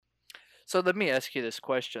So let me ask you this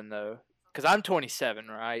question though, because I'm 27,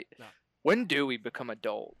 right? No. When do we become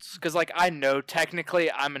adults? Because like I know technically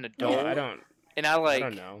I'm an adult, Yeah, I don't and I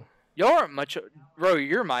know. y'all aren't much. Bro,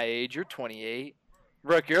 you're my age. You're 28.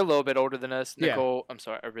 Brooke, you're a little bit older than us. Yeah. Nicole, I'm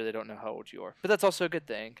sorry, I really don't know how old you are, but that's also a good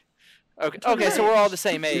thing. Okay, 28. so we're all the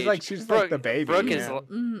same age. She's Brooke, like the baby. Brooke you is know?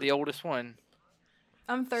 the oldest one.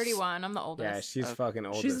 I'm 31. I'm the oldest. Yeah, she's fucking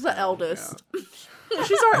old. She's as the hell, eldest.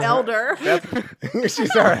 She's our elder. Yeah.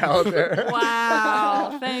 She's our elder.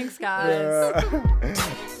 Wow. Thanks, guys. Yeah.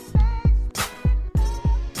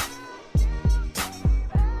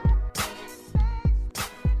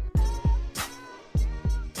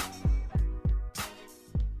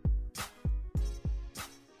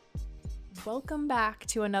 Welcome back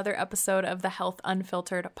to another episode of the Health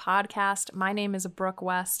Unfiltered podcast. My name is Brooke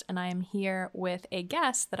West, and I am here with a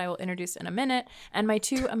guest that I will introduce in a minute, and my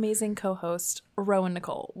two amazing co-hosts, Ro and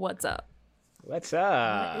Nicole. What's up? What's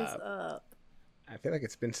up? What is up? I feel like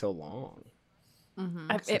it's been so long.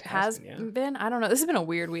 It has been. I don't know. This has been a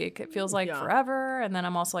weird week. It feels like forever, and then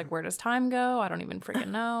I'm also like, where does time go? I don't even freaking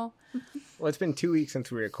know. Well, it's been 2 weeks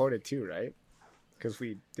since we recorded too, right? Because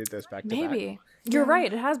we did those back to back. Maybe. You're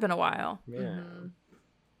right. It has been a while. Yeah.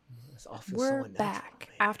 This all feels We're so unnatural, back.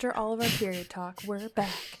 After all of our period talk, we're back.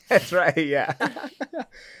 That's right, yeah.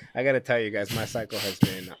 I gotta tell you guys, my cycle has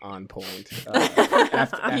been on point.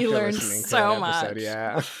 After You learned listening to so that episode, much.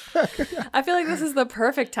 yeah. I feel like this is the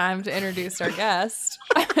perfect time to introduce our guest.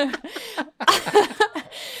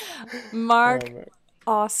 Mark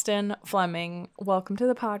Austin Fleming. Welcome to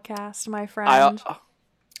the podcast, my friend.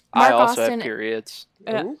 I also Austin- have periods.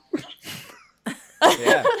 Yeah.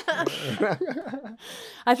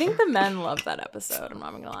 I think the men love that episode. I'm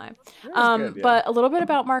not gonna lie. good, yeah. But a little bit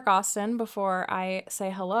about Mark Austin before I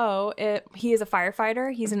say hello. He is a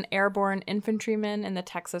firefighter. He's an airborne infantryman in the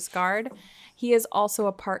Texas Guard. He is also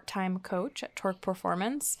a part-time coach at Torque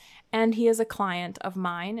Performance, and he is a client of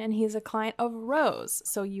mine, and he is a client of Rose.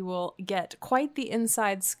 So you will get quite the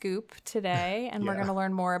inside scoop today, and we're Yeah. going to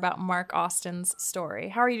learn more about Mark Austin's story.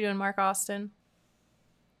 How are you doing, Mark Austin?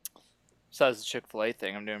 Besides the Chick-fil-A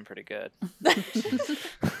thing, I'm doing pretty good.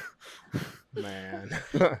 Man,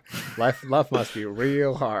 life must be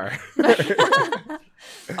real hard.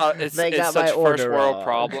 It's They got such my first order world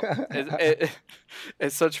wrong. problem.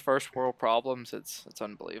 It's such first world problems. It's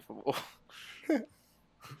unbelievable.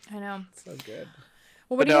 I know. So good.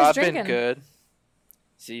 Well, what But are you no, guys I've drinking? been good.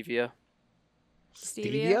 Zevia,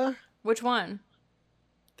 Stevia? Which one?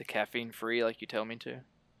 the caffeine free, like you tell me to,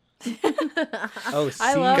 Oh,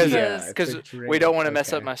 I love Stevia. this. It's a because we drink. don't want to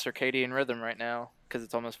mess up Okay. my circadian rhythm right now, because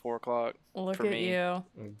it's almost 4:00. Look for at me. you.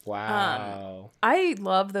 Wow. I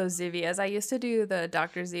love those Zevias. I used to do the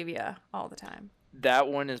Dr. Zevia all the time. That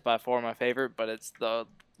one is by far my favorite, but it's the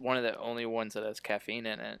one of the only ones that has caffeine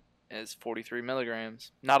in it. Is 43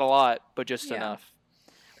 milligrams. Not a lot, but just Yeah. enough.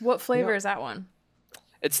 What flavor is that one?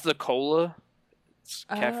 It's the cola. It's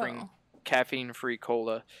Oh. caffeine-free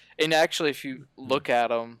cola. And actually, if you look at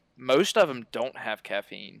them, most of them don't have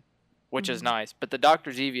caffeine, which is nice. But the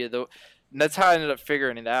Dr. Zevia, though, that's how I ended up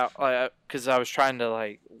figuring it out. Because I was trying to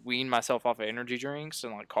like wean myself off of energy drinks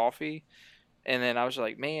and like coffee, and then I was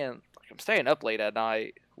like, man, like, I'm staying up late at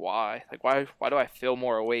night. Why? Like, why do I feel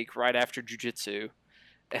more awake right after jujitsu?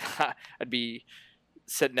 And I'd be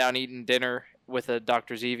sitting down eating dinner with a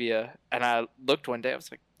Dr. Zevia, and I looked one day. I was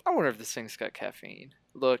like, I wonder if this thing's got caffeine.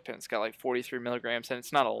 Looked, and it's got like 43 milligrams, and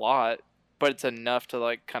it's not a lot, but it's enough to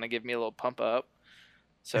like kind of give me a little pump up.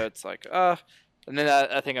 So it's like, and then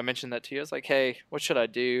I think I mentioned that to you. I was like, hey, what should I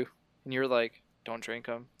do? And you were like, don't drink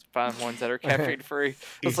them. Find ones that are caffeine free.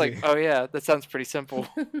 I was like, Easy. oh yeah, that sounds pretty simple.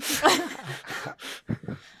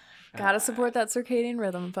 Gotta support that circadian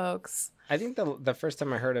rhythm, folks. I think the first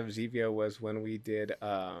time I heard of Zevia was when we did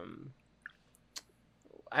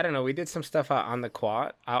I don't know, we did some stuff out on the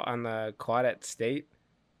quad at State.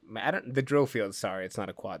 The drill field, sorry, it's not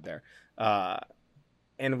a quad there.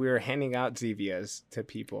 And we were handing out Zevias to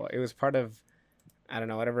people. It was part of, I don't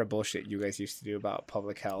know, whatever bullshit you guys used to do about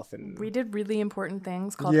public health and We did really important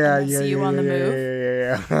things called MSU on the move.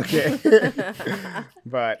 Yeah. Okay.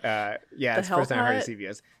 But it's the Health first time I heard of Hut?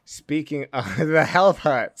 CVS. Speaking of the Health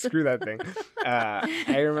Hut, screw that thing.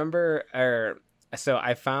 I remember, so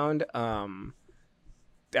I found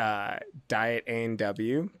Diet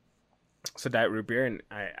A&W, so Diet Root Beer, and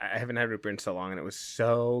I haven't had root beer in so long, and it was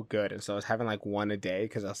so good. And so I was having like one a day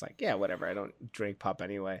because I was like, yeah, whatever, I don't drink pop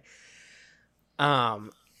anyway. And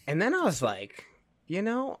then I was like,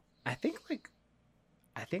 I think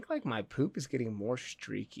my poop is getting more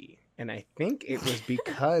streaky, and I think it was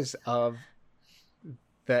because of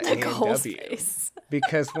the Nicole's A&W. face.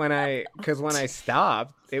 Because when I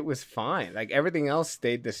stopped, it was fine. Like everything else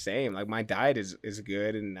stayed the same. Like my diet is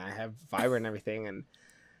good, and I have fiber and everything. And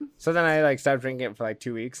so then I like started drinking it for like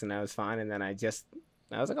 2 weeks, and I was fine. And then I was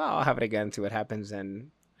like, oh, I'll have it again, see what happens.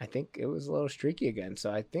 And I think it was a little streaky again. So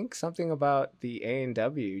I think something about the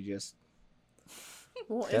A&W just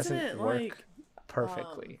Well, isn't doesn't it work like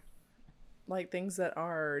perfectly. like things that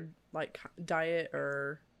are like diet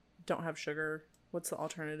or don't have sugar? What's the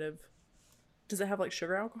alternative? Does it have like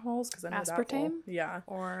sugar alcohols? Because I know that Aspartame? will- Yeah.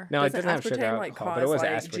 Or No, it Doesn't doesn't have sugar aspartame alcohol, like but it was cause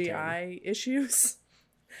like aspartame. GI issues?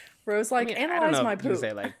 Rose like I don't analyze know my if you poop.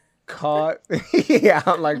 say like caught. Yeah,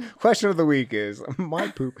 I'm like question of the week is my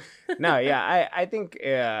poop. No, yeah, I think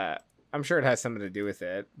I'm sure it has something to do with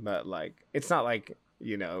it, but like it's not like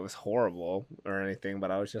it was horrible or anything.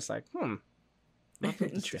 But I was just like, my poop is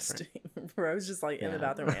different. Interesting. Rose just like in the Yeah.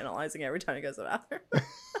 bathroom analyzing every time he goes to the bathroom.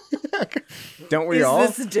 Don't we Is all?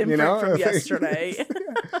 this different from yesterday?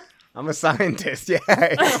 I'm a scientist. Yeah, Oh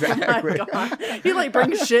exactly. my god! He like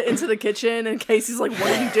brings shit into the kitchen, and Casey's like, "What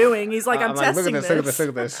are you doing?" He's like, "I'm like, testing look at this. Look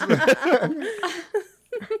at this. Look at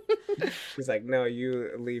this. He's like, no,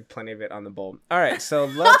 you leave plenty of it on the bowl. All right, so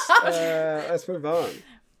let's move on.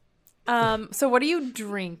 So what are you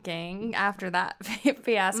drinking after that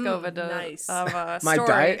fiasco of a nice. of a My story?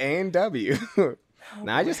 diet A&W.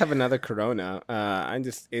 Now I just have another Corona.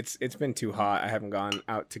 It's been too hot. I haven't gone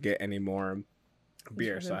out to get any more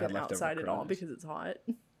beer, You so I haven't had been leftover outside at all Coronas. because it's hot.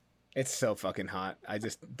 It's so fucking hot. I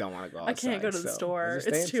just don't want to go outside. I can't go to the so store. I just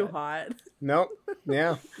stay It's too inside. hot. Nope.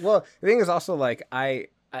 Yeah. Well, the thing is also like I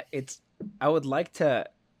would like to.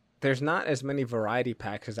 There's not as many variety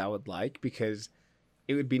packs as I would like because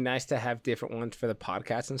it would be nice to have different ones for the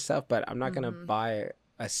podcast and stuff. But I'm not gonna buy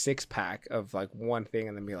a 6-pack of like one thing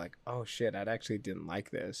and then be like, oh shit, I actually didn't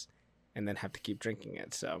like this, and then have to keep drinking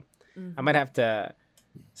it. So I might have to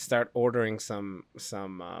start ordering some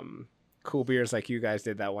cool beers like you guys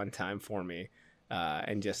did that one time for me,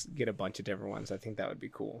 and just get a bunch of different ones. I think that would be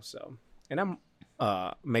cool. So, and I'm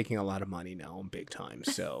making a lot of money now. I'm big time,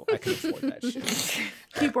 so I can afford that shit.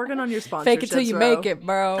 Keep working on your sponsorships. Fake it till you make it,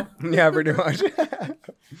 bro. Yeah, pretty much.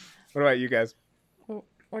 What about you guys? What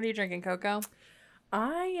are you drinking, Coco?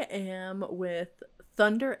 I am with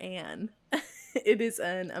Thunder Ann. It is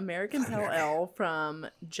an American Pale Ale from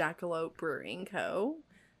Jackalope Brewing Co.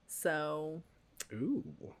 So Ooh,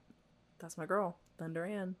 that's my girl, Thunder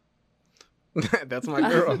Ann. that's my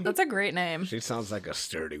girl. That's a great name. She sounds like a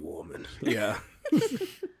sturdy woman. Yeah.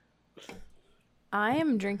 I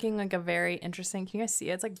am drinking like a very interesting. Can you guys see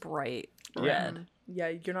it? It's like bright red. Yeah,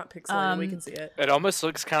 you're not pixelated. We can see it. It almost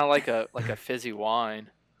looks kind of like a fizzy wine.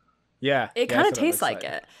 Yeah. It yeah, kind of that's what tastes looks like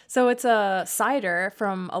it. So it's a cider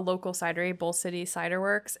from a local cidery, Bull City Cider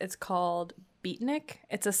Works. It's called Beatnik.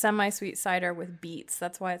 It's a semi-sweet cider with beets.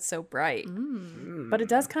 That's why it's so bright. But it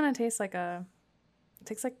does kind of taste like it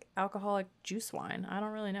tastes like alcoholic juice wine. I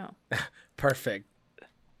don't really know. Perfect.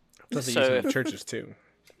 Plus, they So use it in if- churches too.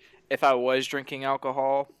 If I was drinking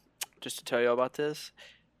alcohol, just to tell you about this,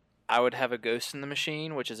 I would have a Ghost in the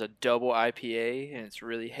Machine, which is a double IPA, and it's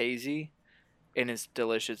really hazy, and it's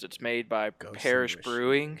delicious. It's made by Ghost in the Parish Machine.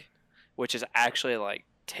 Brewing, which is actually like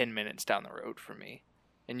 10 minutes down the road from me.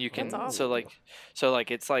 And you can That's so like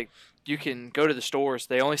it's like you can go to the stores.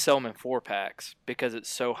 They only sell them in 4-packs because it's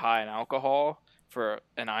so high in alcohol for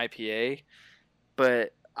an IPA.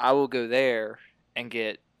 But I will go there and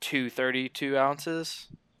get 2 32 ounces,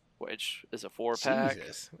 which is a 4-pack.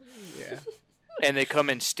 Jesus. Yeah. And they come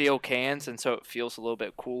in steel cans, and so it feels a little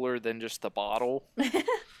bit cooler than just the bottle.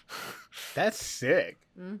 That's sick.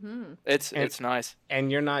 Mm-hmm. It's nice.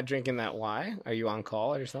 And you're not drinking that? Why? Are you on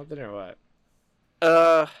call or something or what?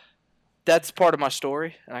 That's part of my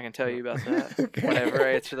story, and I can tell you about that Okay. whenever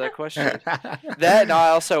I answer that question. That, and I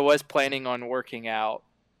also was planning on working out.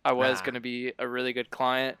 I was Ah. going to be a really good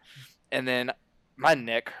client, and then my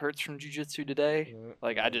neck hurts from jiu-jitsu today.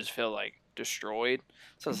 Like, I just feel like destroyed.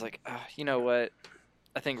 So I was like, you know what?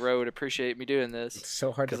 I think Ro would appreciate me doing It's this.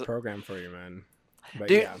 so hard to 'Cause- program for you, man. But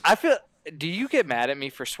Dude, yeah. I feel. Do you get mad at me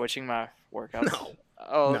for switching my workouts? No.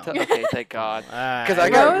 Oh, No. Okay, thank God. Because Because I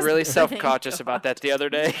got Rose- really self-conscious about that the other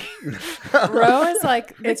day. Ro is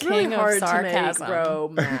like the It's king really hard of sarcasm. to make Ro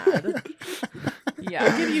mad. I'll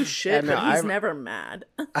Yeah. give you shit, Yeah, no, but he's I'm- never mad.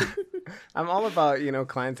 I'm all about,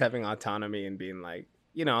 clients having autonomy and being like,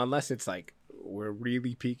 unless it's like we're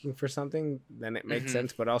really peaking for something, then it makes Mhm.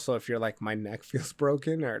 sense. But also if you're like, my neck feels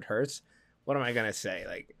broken or it hurts, what am I going to say?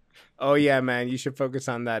 Like, oh yeah, man, you should focus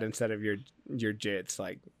on that instead of your jits.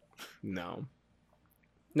 Like, no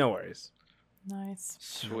worries. Nice.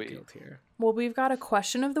 No Sweet. guilt here. Well, we've got a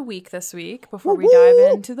question of the week this week before we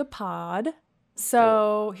dive into the pod.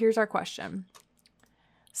 So here's our question.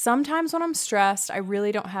 Sometimes when I'm stressed, I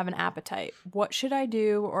really don't have an appetite. What should I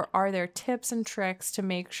do, or are there tips and tricks to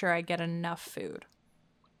make sure I get enough food?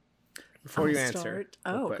 Before you I'll answer. start.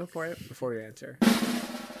 real Oh, quick, go for it. Before you answer.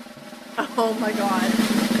 Oh my god.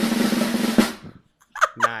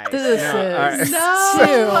 Nice. This all right. is No. So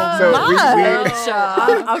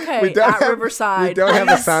Okay, we don't at have, Riverside. we don't have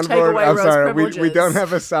a please take soundboard. away I'm Rose sorry. We privileges. don't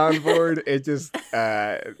have a soundboard. It just,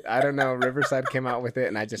 I don't know. Riverside came out with it,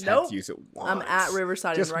 and I just had Nope. to use it once. I'm at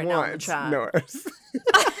Riverside Just right once. now in the chat. No.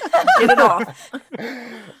 Get it off.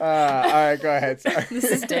 All right, go ahead. Sorry. This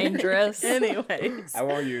is dangerous. Anyways. I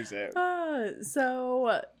won't use it.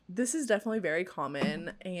 So this is definitely very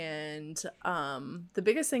common, and the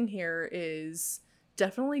biggest thing here is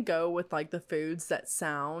definitely go with like the foods that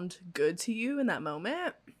sound good to you in that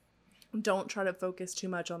moment. Don't try to focus too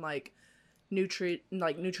much on like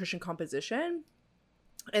nutrition composition.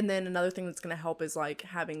 And then another thing that's going to help is like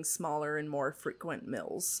having smaller and more frequent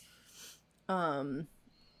meals.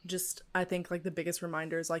 Just I think like the biggest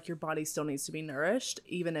reminder is like your body still needs to be nourished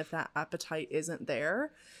even if that appetite isn't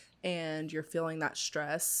there and you're feeling that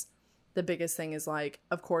stress. The biggest thing is like,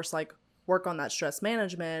 of course, like work on that stress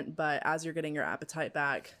management, but as you're getting your appetite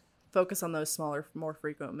back, focus on those smaller, more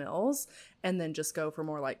frequent meals, and then just go for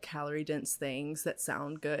more like calorie dense things that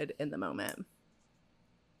sound good in the moment.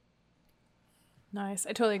 Nice. I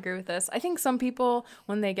totally agree with this. I think some people,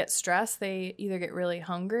 when they get stressed, they either get really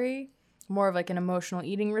hungry, more of like an emotional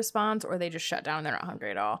eating response, or they just shut down and they're not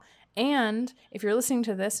hungry at all. And if you're listening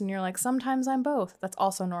to this and you're like, sometimes I'm both, that's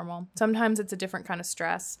also normal. Sometimes it's a different kind of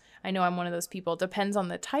stress. I know I'm one of those people. It depends on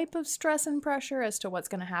the type of stress and pressure as to what's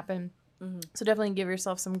going to happen. Mm-hmm. So definitely give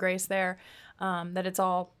yourself some grace there, that it's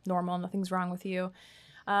all normal, nothing's wrong with you.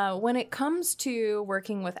 When it comes to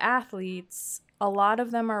working with athletes, a lot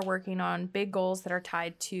of them are working on big goals that are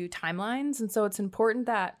tied to timelines. And so it's important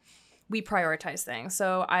that we prioritize things.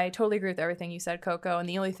 So I totally agree with everything you said, Coco. And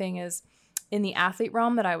the only thing is in the athlete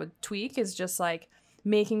realm that I would tweak is just like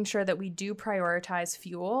making sure that we do prioritize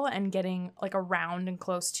fuel and getting like around and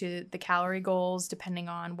close to the calorie goals, depending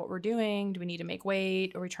on what we're doing. Do we need to make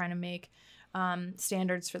weight? Are we trying to make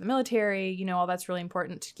standards for the military? You know, all that's really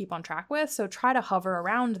important to keep on track with. So try to hover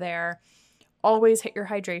around there. Always hit your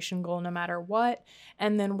hydration goal no matter what,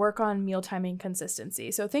 and then work on meal timing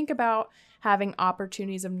consistency. So think about having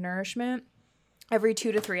opportunities of nourishment every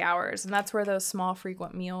 2 to 3 hours, and that's where those small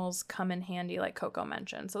frequent meals come in handy, like Coco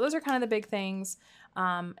mentioned. So those are kind of the big things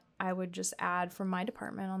I would just add from my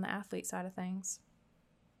department on the athlete side of things.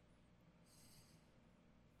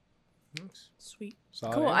 Sweet.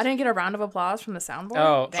 Solid Cool. answer. I didn't get a round of applause from the soundboard.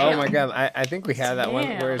 Oh Damn. my god! I think we had that one.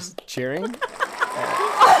 Damn. Where's cheering?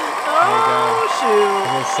 Oh,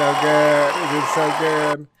 It is so good. It is so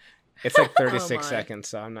good. It's like 36 my. seconds,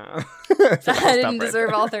 so I'm not. I didn't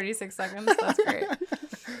deserve all 36 seconds. That's great.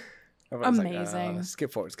 Amazing.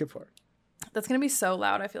 Skip forward. That's going to be so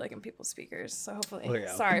loud, I feel like, in people's speakers. So hopefully, Oh,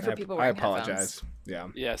 yeah. sorry for people I wearing apologize. headphones. Yeah.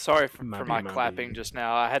 Yeah, sorry for Might my be. clapping just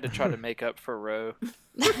now. I had to try to make up for Ro.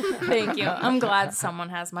 Thank you. I'm glad someone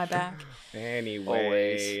has my back. Anyway.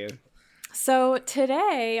 Always. So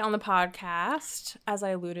today on the podcast, as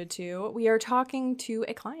I alluded to, we are talking to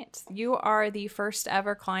a client. You are the first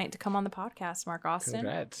ever client to come on the podcast, Mark Austin.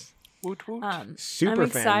 Congrats. Woot woot. Super I'm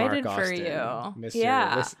fan excited Mark for Austin. you. Mr.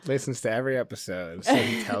 Yeah. Listens to every episode, so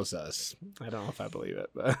he tells us. I don't know if I believe it,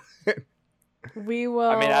 but We will.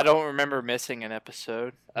 I mean, I don't remember missing an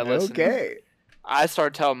episode. I listened. okay. I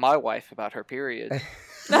started telling my wife about her period.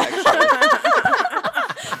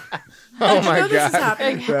 Oh Did you my know this is god.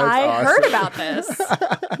 happening? That's I awesome. heard about this.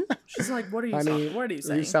 She's like, what are you Honey, saying? What are you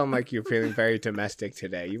saying? You sound like you're feeling very domestic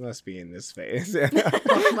today. You must be in this phase.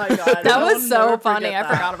 Oh my god. That I was will so never funny. forget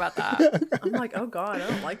I forgot about that. I'm like, oh god, I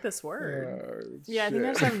don't like this word. Yeah, I think I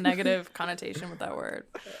just have a negative connotation with that word.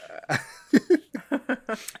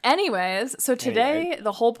 Anyways, so today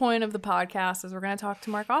the whole point of the podcast is we're going to talk to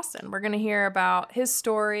Mark Austin. We're going to hear about his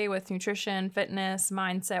story with nutrition, fitness,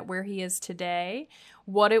 mindset, where he is today,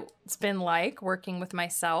 what it's been like working with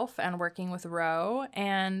myself and working with Ro,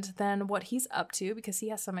 and then what he's up to because he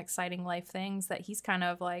has some exciting life things that he's kind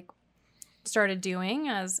of like started doing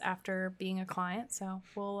as after being a client. So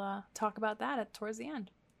we'll talk about that towards the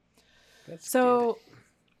end. So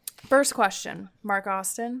first question, Mark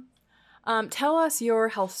Austin. Tell us your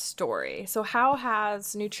health story. So how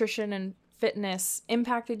has nutrition and fitness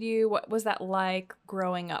impacted you? What was that like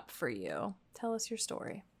growing up for you? Tell us your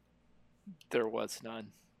story. There was none.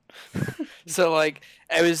 So like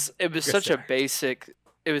it was such a basic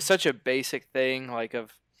thing, like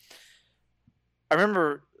of I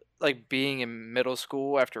remember like being in middle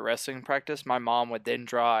school after wrestling practice, my mom would then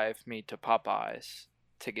drive me to Popeyes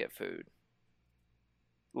to get food.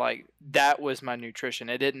 Like, that was my nutrition.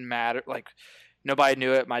 It didn't matter. Like, nobody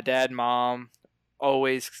knew it. My dad, mom,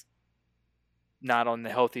 always not on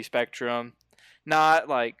the healthy spectrum. Not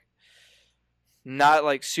like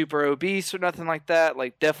super obese or nothing like that.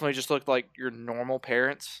 Like, definitely just looked like your normal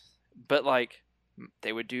parents. But, like,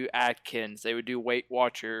 they would do Atkins. They would do Weight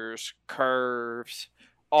Watchers, Curves.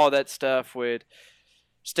 All that stuff. Would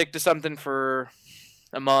stick to something for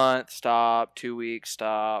a month, stop, 2 weeks,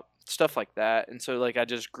 stop. Stuff like that. And so, like, I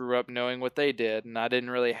just grew up knowing what they did, and I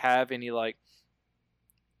didn't really have any, like,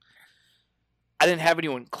 I didn't have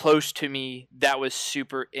anyone close to me that was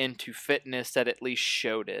super into fitness that at least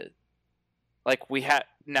showed it. Like,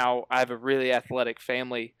 now I have a really athletic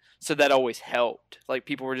family, so that always helped. Like,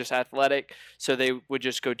 people were just athletic, so they would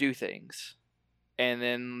just go do things. And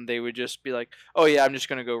then they would just be like, oh yeah, I'm just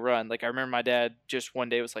going to go run. Like, I remember my dad just one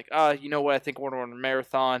day was like, you know what, I think I want to run a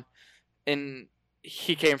marathon. And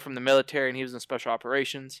he came from the military and he was in special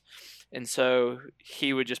operations. And so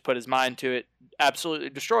he would just put his mind to it,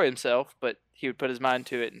 absolutely destroy himself, but he would put his mind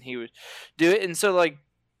to it and he would do it. And so, like,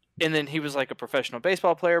 and then he was like a professional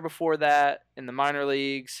baseball player before that in the minor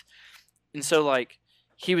leagues. And so, like,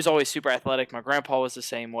 he was always super athletic. My grandpa was the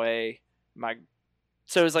same way.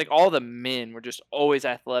 So it was like all the men were just always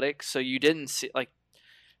athletic. So you didn't see, like,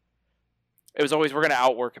 it was always, we're going to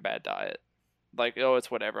outwork a bad diet. Like, oh,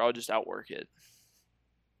 it's whatever. I'll just outwork it.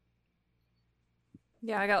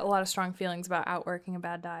 Yeah, I got a lot of strong feelings about outworking a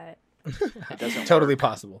bad diet. It doesn't Totally work.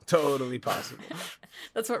 possible. Totally possible.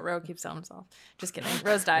 That's what Ro keeps telling himself. Just kidding.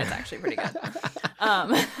 Ro's diet's actually pretty good.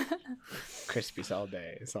 Crispies all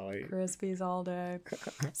day. It's all I eat. Crispies all day.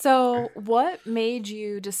 So what made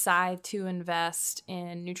you decide to invest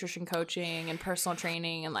in nutrition coaching and personal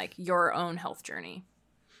training and, like, your own health journey?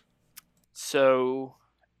 So,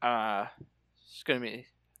 it's going to be,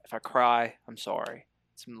 if I cry, I'm sorry.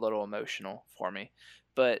 It's a little emotional for me.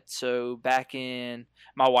 But so back in,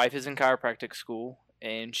 my wife is in chiropractic school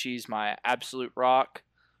and she's my absolute rock.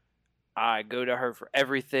 I go to her for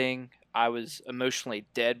everything. I was emotionally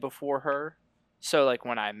dead before her. So, like,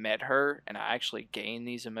 when I met her and I actually gained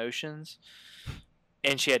these emotions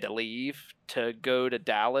and she had to leave to go to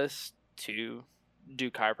Dallas to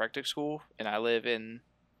do chiropractic school, and I live in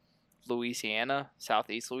Louisiana,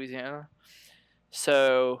 southeast Louisiana.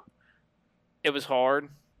 So it was hard.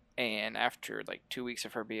 And after like 2 weeks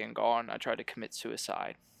of her being gone, I tried to commit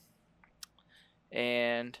suicide.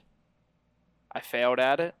 And I failed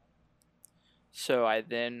at it. So I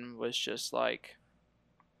then was just like,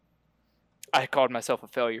 I called myself a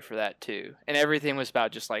failure for that too. And everything was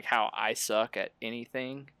about just like how I suck at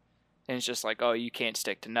anything. And it's just like, oh, you can't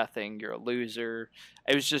stick to nothing. You're a loser.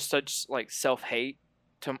 It was just such like self-hate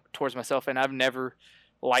towards myself. And I've never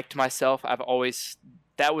liked myself.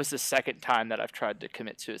 That was the second time that I've tried to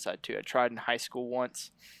commit suicide too. I tried in high school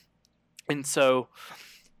once. And so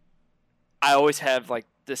I always have like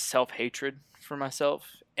this self-hatred for myself.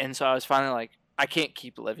 And so I was finally like, I can't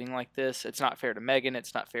keep living like this. It's not fair to Megan.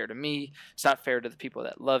 It's not fair to me. It's not fair to the people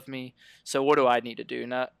that love me. So what do I need to do?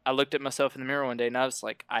 And I looked at myself in the mirror one day and I was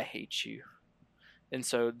like, I hate you. And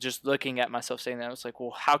so just looking at myself saying that, I was like,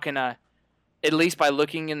 well, how can I, at least by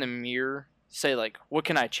looking in the mirror, say like, what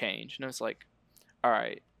can I change? And I was like, all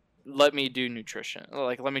right, let me do nutrition.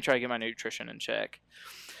 Like, let me try to get my nutrition in check.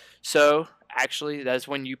 So actually, that's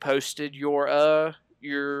when you posted your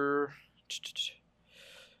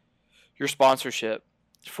sponsorship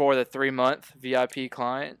for the 3-month VIP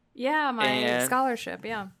client. Yeah, my scholarship.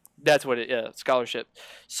 Yeah, that's what scholarship.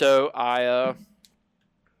 So I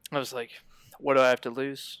was like, what do I have to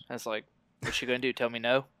lose? I was like, what's she gonna do? Tell me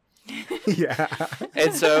no? Yeah.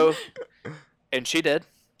 And she did.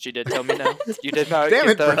 She did tell me no. You did not Damn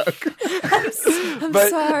get Brooke. I'm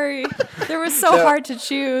sorry. There was so hard to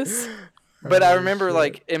choose. But I remember,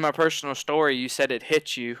 like, in my personal story, you said it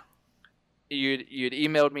hit you. You'd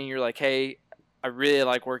emailed me and you're like, hey, I really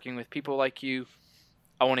like working with people like you.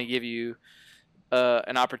 I want to give you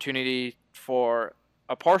an opportunity for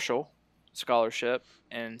a partial scholarship.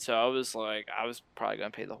 And so I was like, I was probably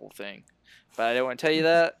going to pay the whole thing. But I didn't want to tell you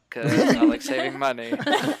that because I like saving money.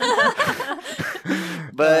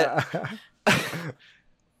 But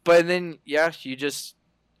then, yeah,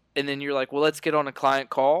 and then you're like, well, let's get on a client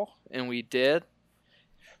call. And we did.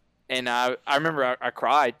 And I remember I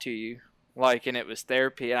cried to you. Like, and it was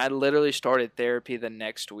therapy. And I literally started therapy the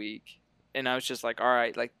next week. And I was just like, all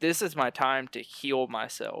right, like, this is my time to heal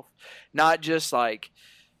myself. Not just, like,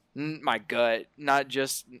 my gut. Not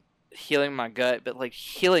just healing my gut, but, like,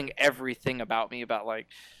 healing everything about me. About, like,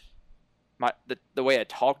 the way I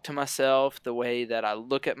talk to myself, the way that I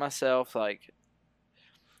look at myself, like,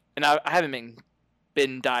 and I haven't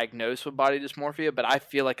been diagnosed with body dysmorphia, but I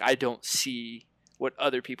feel like I don't see what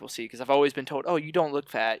other people see, because I've always been told, oh, you don't look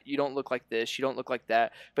fat, you don't look like this, you don't look like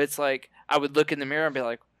that. But it's like I would look in the mirror and be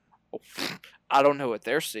like, oh, I don't know what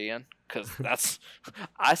they're seeing, because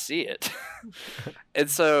I see it. And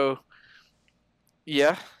so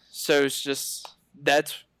yeah, so it's just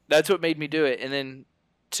that's what made me do it. And then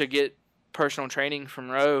to get personal training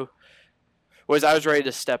from Ro was I was ready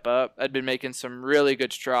to step up. I'd been making some really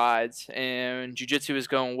good strides, and jiu-jitsu was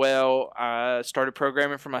going well. I started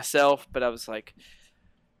programming for myself, but I was like,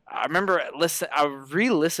 I remember I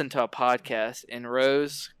re-listened to a podcast, and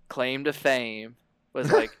Ro's claim to fame was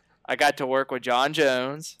like, I got to work with John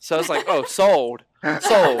Jones. So I was like, oh, sold.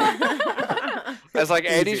 I was like,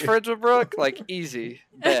 Andy's friends with Brooke? Like, easy.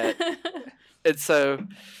 Bet. And so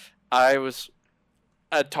I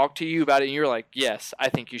talked to you about it, and you were like, yes, I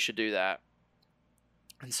think you should do that.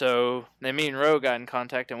 And so then me and Ro got in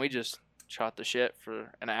contact, and we just shot the shit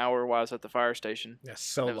for an hour while I was at the fire station. Yeah,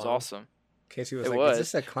 so it was awesome. Casey was is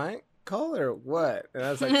this a client call or what? And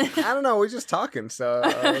I was like, I don't know, we're just talking, so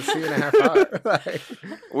we'll see you in a half hour. Like,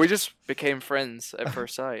 we just became friends at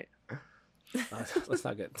first sight. Let's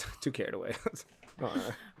not get too carried away.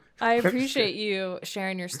 I appreciate you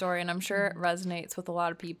sharing your story, and I'm sure it resonates with a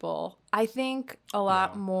lot of people. I think a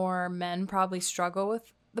lot more men probably struggle with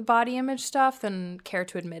the body image stuff than care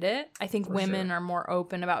to admit it. I think women are more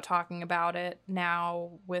open about talking about it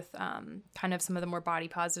now with kind of some of the more body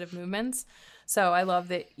positive movements. So I love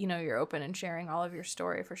that, you know, you're open and sharing all of your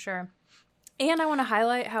story for sure. And I want to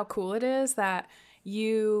highlight how cool it is that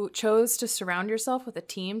you chose to surround yourself with a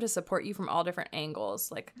team to support you from all different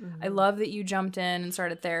angles. Like, I love that you jumped in and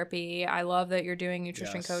started therapy. I love that you're doing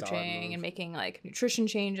nutrition coaching and making like nutrition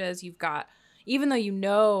changes. You've got, even though you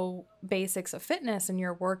know basics of fitness and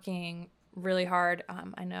you're working really hard,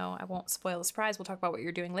 I know I won't spoil the surprise. We'll talk about what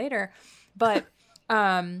you're doing later. But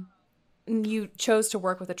you chose to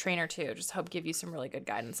work with a trainer too, just to help give you some really good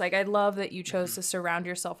guidance. Like, I love that you chose to surround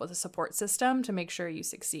yourself with a support system to make sure you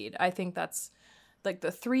succeed. I think that's like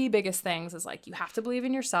the three biggest things is like, you have to believe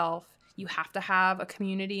in yourself. You have to have a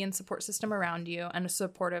community and support system around you, and a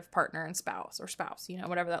supportive partner and spouse, you know,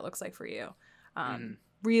 whatever that looks like for you.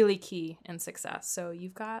 Really key in success. So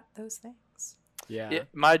you've got those things. Yeah.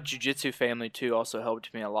 My jiu-jitsu family too also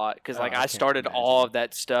helped me a lot, because like I started all of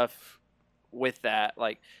that stuff with that.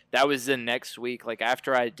 Like, that was the next week. Like,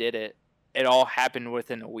 after I did it, it all happened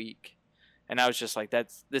within a week, and I was just like,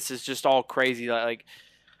 this is just all crazy. Like,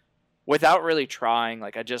 without really trying,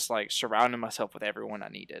 like, I just like surrounded myself with everyone I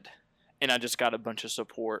needed, and I just got a bunch of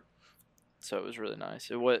support. So it was really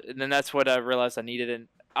nice. And then that's what I realized I needed. And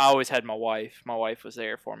I always had my wife. My wife was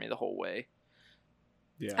there for me the whole way.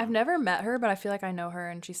 Yeah. I've never met her, but I feel like I know her,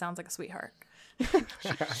 and she sounds like a sweetheart.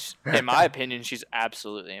 In my opinion, she's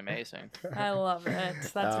absolutely amazing. I love it.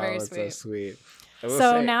 That's very sweet. So sweet.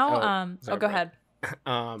 So now, go ahead.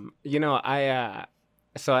 You know,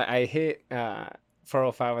 I hit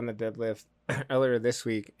 405 on the deadlift earlier this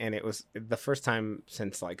week, and it was the first time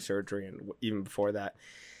since like surgery and even before that.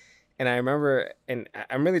 And I remember, and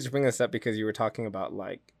I'm really just bringing this up because you were talking about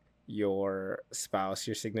like your spouse,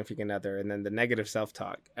 your significant other, and then the negative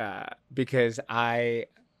self-talk. Because I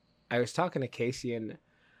was talking to Casey, and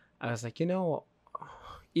I was like, you know,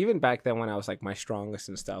 even back then when I was like my strongest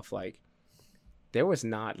and stuff, like there was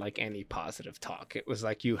not like any positive talk. It was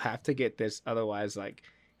like, you have to get this, otherwise like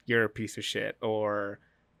you're a piece of shit, or,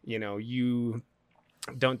 you know, you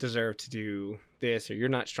don't deserve to do this, or you're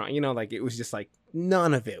not strong. You know, like it was just like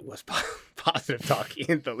none of it was positive talking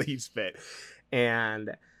in the least bit.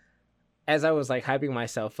 And as I was like hyping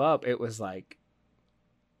myself up, it was like,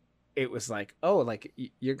 oh, like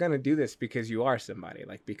you're gonna do this because you are somebody,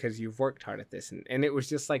 like because you've worked hard at this. And it was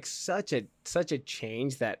just like such a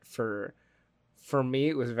change that for me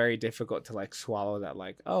it was very difficult to like swallow that,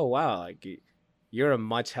 like, oh wow, like you're a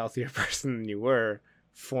much healthier person than you were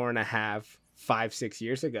 4.5, 5, 6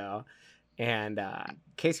 years ago. And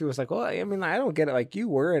Casey was like, well, I mean, I don't get it. Like, you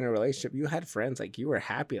were in a relationship, you had friends, like you were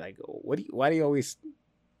happy. Like, why do you always,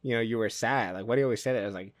 you know, you were sad? Like, why do you always say that? I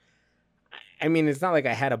was like, I mean, it's not like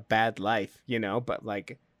I had a bad life, you know, but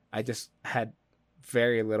like I just had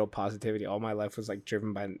very little positivity. All my life was like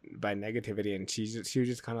driven by negativity. And she was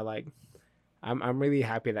just kind of like, I'm really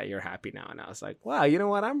happy that you're happy now. And I was like, wow, you know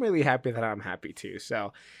what? I'm really happy that I'm happy too.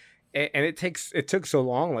 So, and it took so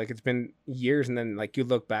long, like it's been years. And then like you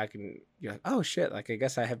look back and you're like, oh shit, like I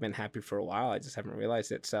guess I have been happy for a while. I just haven't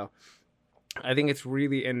realized it. So I think it's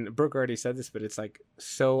really, and Brooke already said this, but it's like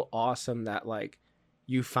so awesome that like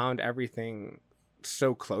you found everything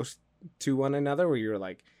so close to one another where you're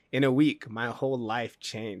like, in a week, my whole life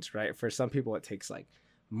changed, right? For some people, it takes like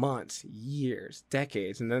months, years,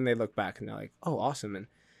 decades. And then they look back and they're like, oh, awesome. And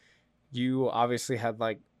you obviously had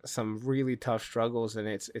like some really tough struggles. And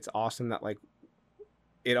it's awesome that like,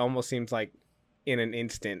 it almost seems like in an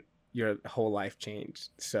instant, your whole life changed.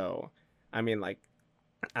 So, I mean, like,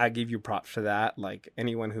 I give you props for that. Like,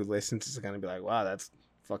 anyone who listens is going to be like, wow, that's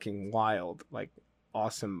fucking wild. Like,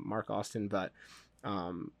 awesome, Mark Austin. But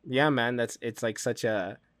yeah, man, it's like such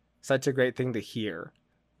a great thing to hear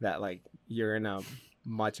that like you're in a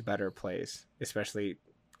much better place, especially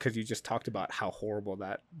because you just talked about how horrible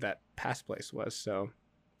that past place was. So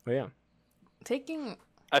yeah,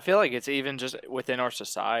 I feel like it's even just within our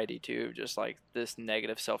society too, just like this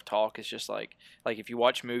negative self-talk is just like if you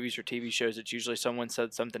watch movies or TV shows, it's usually someone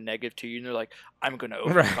said something negative to you and they're like, I'm gonna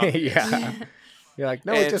overcome right, this. yeah. You're like,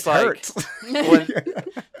 no, And it just it's like, hurts.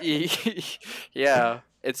 Yeah,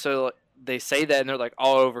 and so they say that and they're like,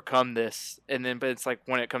 I'll overcome this, and then but it's like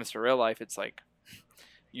when it comes to real life, it's like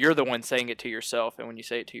you're the one saying it to yourself, and when you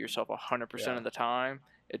say it to yourself 100% of the time,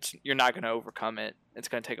 you're not gonna overcome it. It's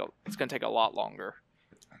gonna take a lot longer.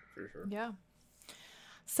 For sure. Yeah.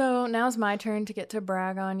 So now's my turn to get to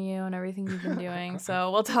brag on you and everything you've been doing.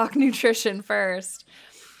 So we'll talk nutrition first.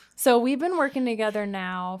 So we've been working together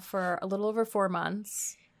now for a little over 4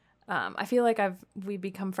 months. I feel like we've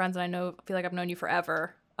become friends, and I feel like I've known you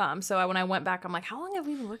forever. So when I went back, I'm like, how long have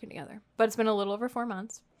we been working together? But it's been a little over 4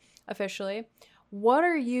 months officially. What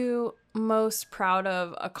are you most proud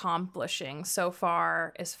of accomplishing so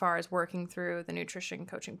far as working through the nutrition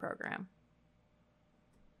coaching program?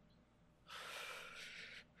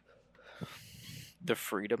 The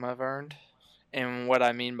freedom I've earned. And what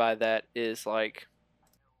I mean by that is like,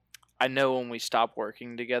 I know when we stop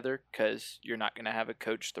working together, because you're not going to have a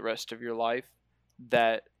coach the rest of your life,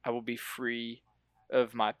 that I will be free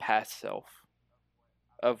of my past self,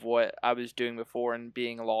 of what I was doing before and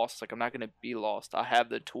being lost. Like, I'm not going to be lost. I have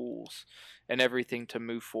the tools and everything to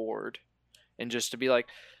move forward. And just to be like,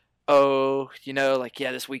 oh, like,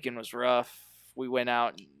 yeah, this weekend was rough. We went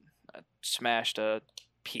out and smashed a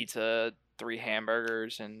pizza, 3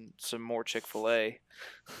 hamburgers, and some more Chick-fil-A.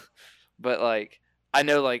 But, like, I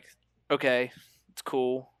know, like, okay, it's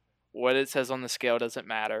cool. What it says on the scale doesn't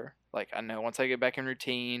matter. Like, I know once I get back in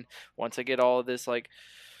routine, once I get all of this, like,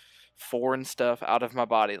 foreign stuff out of my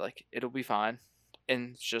body, like, it'll be fine.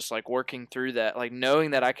 And it's just, like, working through that, like,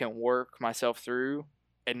 knowing that I can work myself through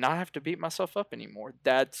and not have to beat myself up anymore.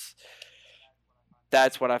 That's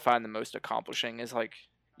what I find the most accomplishing is, like,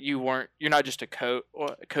 you're not just a coach.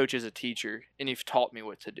 A coach is a teacher, and you've taught me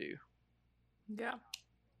what to do. Yeah.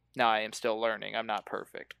 Now I am still learning. I'm not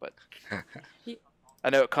perfect, but I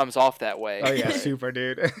know it comes off that way. Oh yeah, super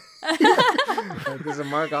dude. This is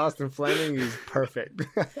Mark Austin Fleming. He's perfect.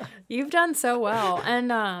 You've done so well,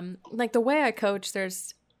 and like the way I coach,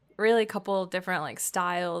 there's really a couple of different like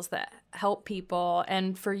styles that help people.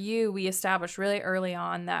 And for you, we established really early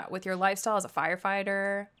on that with your lifestyle as a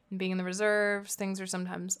firefighter and being in the reserves, things are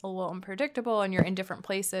sometimes a little unpredictable, and you're in different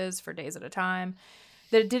places for days at a time,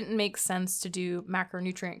 that it didn't make sense to do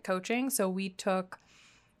macronutrient coaching. So we took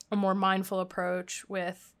a more mindful approach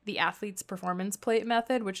with the athlete's performance plate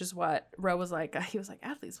method, which is what Ro was like. He was like,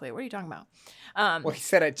 athlete's plate, what are you talking about? Well, he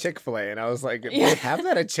said at Chick-fil-A, and I was like, Yeah. they have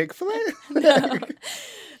that at Chick-fil-A?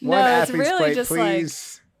 No, it's really plate, just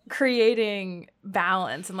please. like creating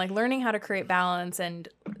balance and like learning how to create balance and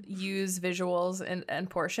use visuals and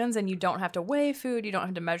portions. And you don't have to weigh food. You don't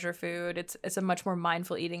have to measure food. It's a much more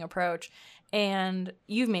mindful eating approach. And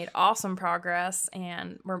you've made awesome progress,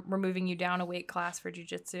 and we're moving you down a weight class for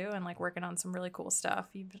jiu-jitsu and like working on some really cool stuff.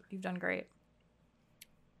 You've done great.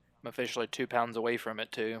 I'm officially 2 pounds away from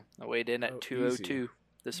it too. I weighed in at 202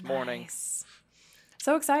 this morning. Nice.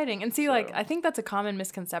 So exciting. And see, like, I think that's a common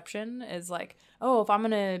misconception is like, oh, if I'm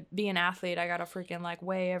going to be an athlete, I got to freaking like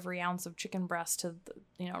weigh every ounce of chicken breast to,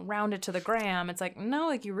 round it to the gram. It's like, no,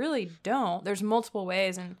 like you really don't. There's multiple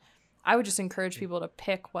ways. And I would just encourage people to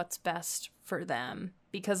pick what's best for them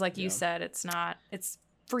because like you said, it's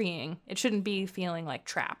freeing. It shouldn't be feeling like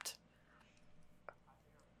trapped.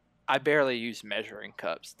 I barely use measuring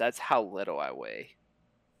cups. That's how little I weigh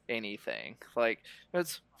anything. Like,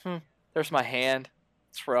 there's my hand.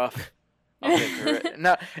 It's rough. I'll get through it.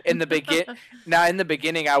 Now, in the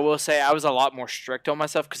beginning, I will say I was a lot more strict on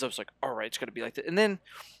myself because I was like, all right, it's going to be like that. And then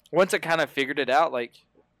once I kind of figured it out, like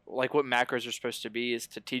what macros are supposed to be is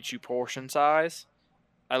to teach you portion size.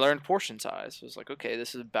 I learned portion size. I was like, okay,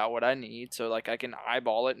 this is about what I need. So, like, I can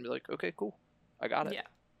eyeball it and be like, okay, cool. I got it. Yeah.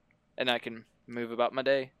 And I can move about my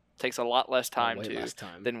day. Takes a lot less time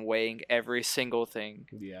than weighing every single thing.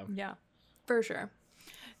 Yeah. Yeah, for sure.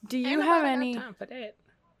 Do you have any? time for that?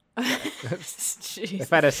 Jeez.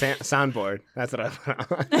 If I had a soundboard, that's what I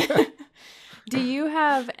put on. Do you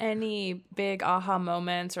have any big aha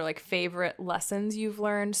moments or like favorite lessons you've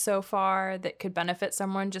learned so far that could benefit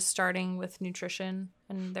someone just starting with nutrition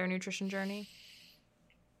and their nutrition journey?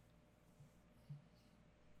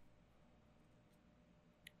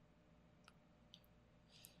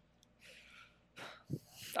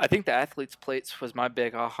 I think the athlete's plates was my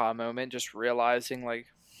big aha moment, just realizing like,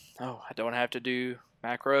 oh, I don't have to do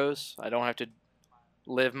macros. I don't have to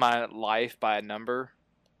live my life by a number.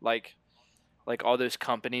 Like all those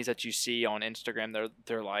companies that you see on Instagram,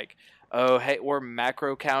 they're like, oh, hey, we're a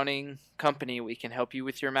macro counting company. We can help you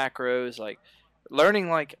with your macros. Like learning,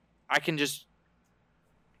 like I can just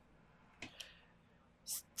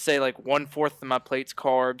say like 1/4 of my plate's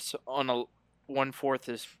carbs, on a 1/4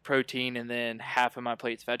 is protein, and then half of my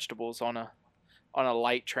plate's vegetables on a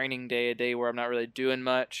light training day, a day where I'm not really doing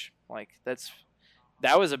much. Like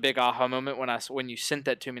that was a big aha moment when you sent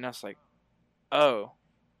that to me, and I was like, oh.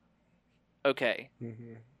 Okay,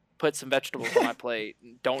 put some vegetables on my plate.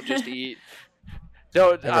 Don't just eat.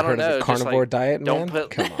 No, Ever I don't heard know. of the just carnivore diet, don't man? put.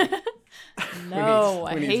 Come on. No,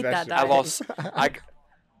 I Who needs hate that vegetables? diet.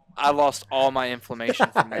 I lost all my inflammation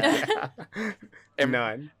from that. And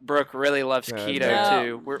None. Brooke really loves No, keto no.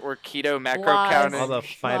 too. We're keto macro Lies. counting. All the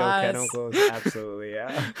phytochemicals, absolutely,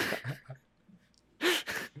 yeah.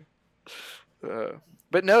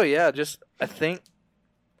 But no, yeah, just I think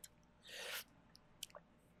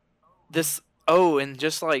this. Oh, and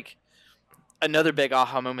just like another big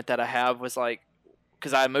aha moment that I have was like,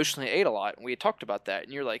 because I emotionally ate a lot, and we had talked about that,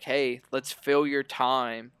 and you're like, hey, let's fill your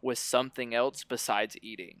time with something else besides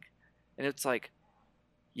eating, and it's like,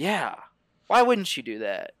 yeah, why wouldn't you do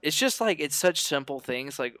that? It's just like it's such simple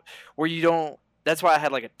things like where you don't. That's why I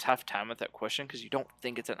had like a tough time with that question, because you don't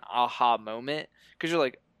think it's an aha moment, because you're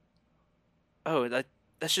like, oh,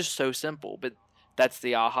 that's just so simple, but that's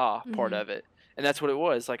the aha part of it. And that's what it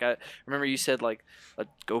was. Like I remember you said like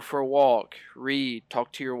go for a walk, read,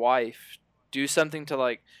 talk to your wife, do something to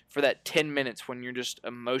like for that 10 minutes when you're just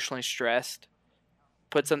emotionally stressed,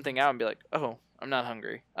 put something out and be like, "Oh, I'm not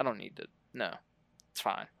hungry. I don't need to." No. It's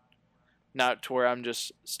fine. Not to where I'm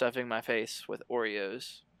just stuffing my face with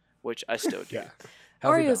Oreos, which I still do. Yeah.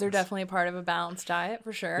 Healthy Oreos are balance. definitely a part of a balanced diet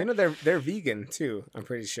for sure. You know they're vegan too. I'm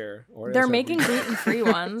pretty sure. Oreos They're are making vegan. gluten-free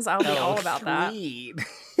ones. I'll be all about that. Sweet.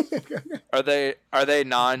 Are they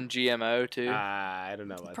non-GMO too? I don't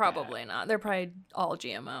know about Probably not. They're probably all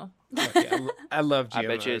GMO. that. Okay, I love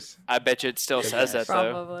GMOs. I bet you it still They're says that best.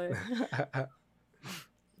 though. Probably. That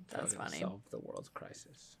That's would funny. Solve the world's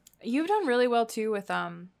crisis. You've done really well too with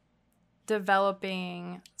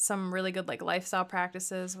developing some really good like lifestyle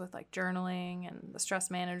practices with like journaling and the stress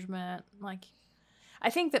management. Like I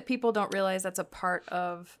think that people don't realize that's a part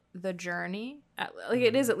of the journey. Like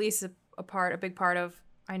it is at least a big part of,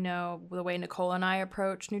 I know, the way Nicole and I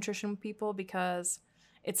approach nutrition with people, because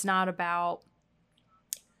it's not about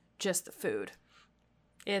just the food.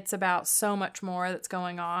 It's about so much more that's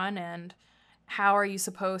going on, and how are you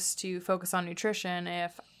supposed to focus on nutrition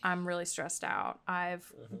if I'm really stressed out?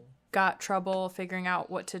 I've got trouble figuring out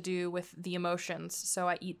what to do with the emotions, so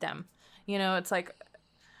I eat them. You know, it's like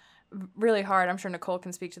really hard. I'm sure Nicole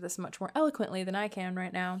can speak to this much more eloquently than I can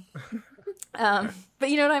right now. But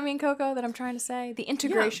you know what I mean, Coco, that I'm trying to say? The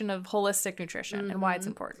integration of holistic nutrition and why it's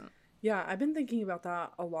important. Yeah, I've been thinking about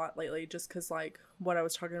that a lot lately, just because like what I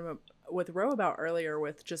was talking about with Ro about earlier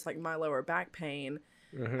with just like my lower back pain.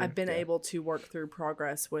 I've been able to work through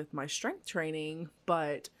progress with my strength training,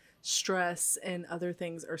 but stress and other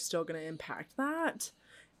things are still going to impact that.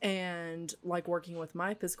 And like working with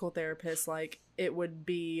my physical therapist, like it would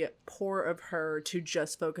be poor of her to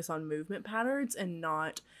just focus on movement patterns and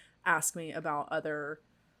not ask me about other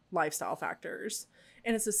lifestyle factors.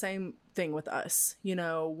 And it's the same thing with us. You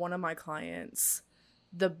know, one of my clients,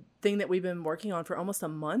 the thing that we've been working on for almost a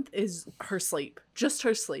month is her sleep, just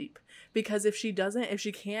her sleep. Because if she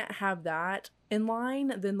can't have that in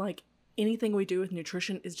line, then like anything we do with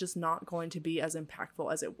nutrition is just not going to be as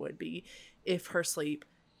impactful as it would be if her sleep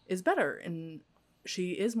is better and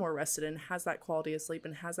she is more rested and has that quality of sleep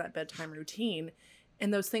and has that bedtime routine.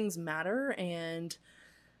 And those things matter. And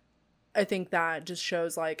I think that just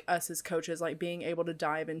shows like us as coaches, like being able to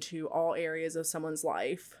dive into all areas of someone's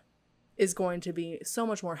life is going to be so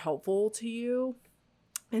much more helpful to you,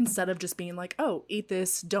 instead of just being like, oh, eat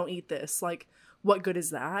this, don't eat this. Like, what good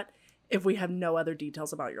is that if we have no other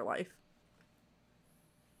details about your life?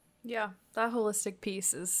 Yeah, that holistic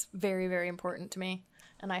piece is very, very important to me.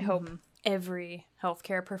 And I hope every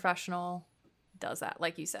healthcare professional does that.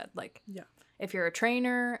 Like you said, like Yeah. if you're a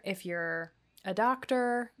trainer, if you're a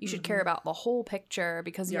doctor. You should care about the whole picture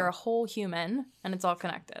because you're a whole human and it's all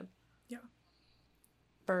connected. Yeah.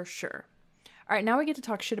 For sure. All right, now we get to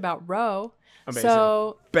talk shit about Ro. Amazing.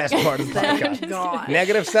 So Best part of the Thank podcast. God.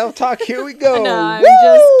 Negative self-talk. Here we go. No, I'm Woo!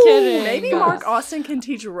 just kidding. Maybe Mark Austin can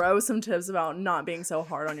teach Ro some tips about not being so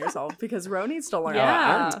hard on yourself because Ro needs to learn.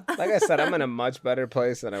 Yeah. Like I said, I'm in a much better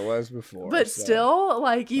place than I was before. But so. still,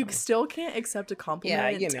 like, you still can't accept a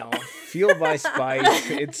compliment. Yeah, fueled by spice.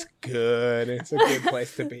 It's good. It's a good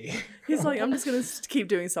place to be. He's like, I'm just going to keep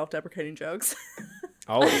doing self-deprecating jokes.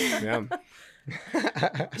 Always, yeah.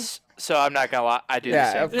 So I'm not gonna lie, I do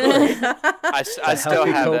Yeah, the of same. course. I still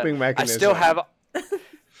healthy have coping I mechanism. still have.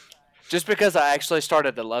 Just because I actually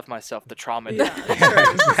started to love myself, the trauma. Yeah,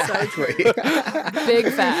 didn't. true. So true. Big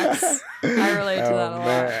facts. I relate to that a lot.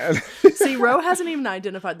 Man. See, Ro hasn't even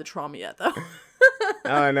identified the trauma yet, though.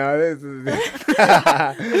 Oh no, this is.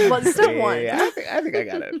 But step one. Yeah, I think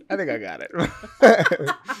I got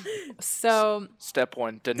it. So Step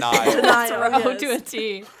one: denial. Denial, Ro yes. to a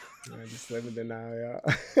T. I just live in denial.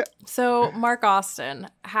 So, Mark Austin,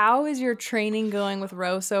 how is your training going with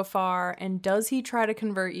Ro so far? And does he try to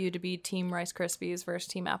convert you to be Team Rice Krispies versus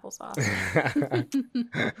Team Applesauce?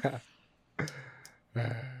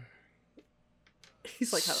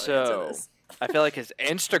 He's like, how do I answer So this? I feel like his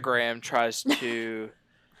Instagram tries to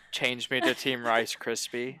change me to Team Rice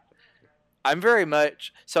Krispie. I'm very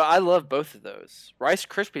much so. I love both of those. Rice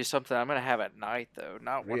Krispie is something I'm gonna have at night, though,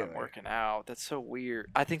 not when I'm Really? working out. That's so weird.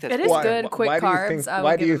 I think that's It is weird. good, quick why do you carbs. think, I would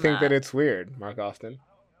why do give you him think that that. it's weird, Mark Austin?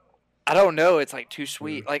 I don't know. It's like too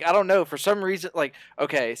sweet. Like I don't know. For some reason, like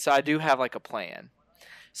okay, so I do have like a plan.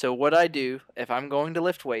 So what I do if I'm going to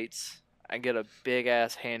lift weights, I get a big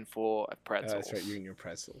ass handful of pretzels. That's right, you and your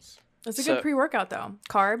pretzels. It's a So- good pre-workout, though.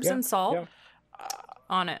 Carbs Yeah, and salt yeah.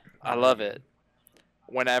 on it. I love it.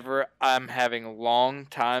 Whenever I'm having long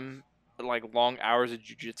hours of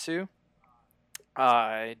jujitsu,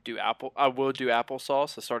 I will do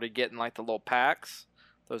applesauce. I started getting like the little packs.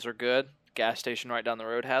 Those are good. Gas station right down the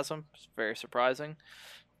road has them. It's very surprising.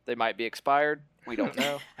 They might be expired. We don't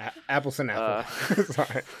know. Apples and apple.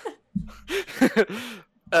 Sorry.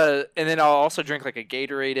 And then I'll also drink like a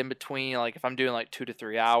Gatorade in between, like if I'm doing like 2 to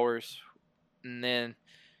 3 hours. And then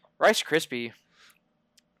Rice Krispie,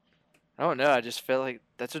 I don't know. I just feel like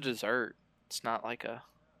that's a dessert. It's not like a.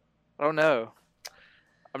 I don't know.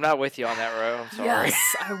 I'm not with you on that, Ro. I'm sorry.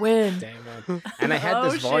 Yes, I win. Damn. And I had Oh,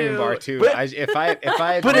 this volume bar shoot. too. But- if I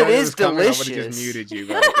had but known it was is coming, I would have delicious. just muted you.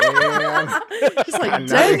 But, yeah. He's like, I'm not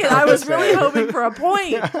dang it, I was really gonna say. hoping for a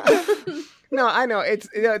point. No, I know it's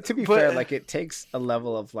to be But- fair, like it takes a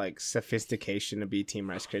level of like sophistication to be Team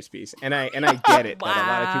Rice Krispies, and I get it that a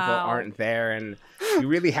lot of people Wow. aren't there, and you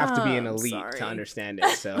really have to be an I'm elite sorry. to understand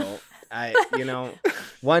it. So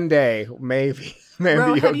one day maybe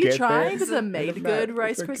Bro, you'll have you get tried there. the Made If Good not,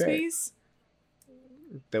 Rice it's okay. Krispies?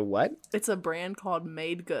 The what? It's a brand called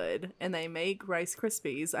Made Good, and they make Rice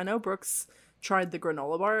Krispies. I know Brooks tried the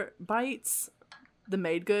granola bar bites, the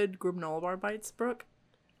Made Good granola bar bites. Brooke,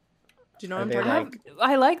 do you know Are what I'm they talking like- about?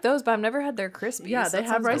 I like those, but I've never had their Krispies. Yeah, they That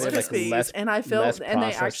have sounds Rice Are they, like, Krispies, less- and I feel, less and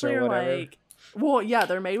they processed actually or are whatever? like, well, yeah,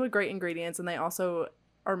 they're made with great ingredients, and they also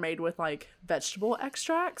are made with like vegetable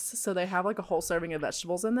extracts, so they have like a whole serving of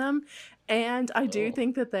vegetables in them, and I do Oh.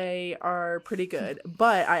 think that they are pretty good.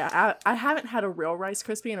 But I haven't had a real Rice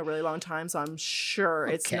Krispie in a really long time, so I'm sure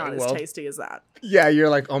it's Okay, not well- as tasty as that. Yeah, you're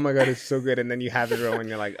like, oh my god, it's so good, and then you have it roll, and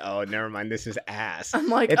you're like, oh, never mind, this is ass. I'm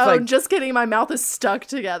like, It's oh, like- just kidding, my mouth is stuck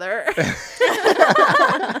together.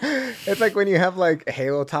 It's like when you have like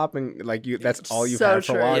Halo Top and like that's all you've So had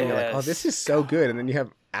for a while. And you're like, oh, Yes. this is so good, and then you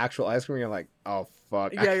have actual ice cream. And you're like, oh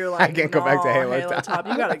fuck. Yeah, you're like, I can't go back to "Nah, Halo, Top.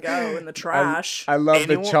 You gotta go in the trash. I love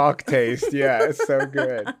Anyone- the chalk taste. Yeah, it's so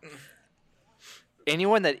good.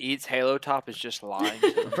 Anyone that eats Halo Top is just lying.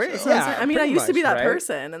 To Pretty- themselves. So yeah, I mean, I pretty used to be much, that right?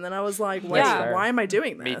 person, and then I was like, wait, Yeah. why am I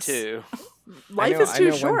doing this? Me too. Life I know- is I too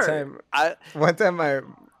know short. One time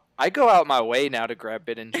I go out my way now to grab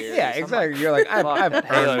Ben and Jerry's. yeah, I'm exactly. like, You're like, fuck I've that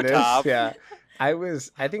Halo earned this. Top. Yeah. I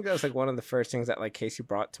think that was like one of the first things that like Casey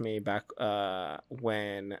brought to me back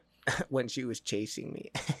when she was chasing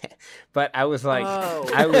me. But I was like Oh,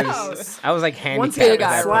 I gross. was like Once handicapped big at big eye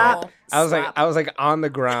that slap. point. roll. I was like Slap. I was like on the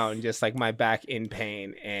ground, just like my back in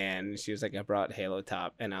pain, and she was like, I brought Halo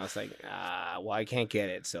Top, and I was like, well, I can't get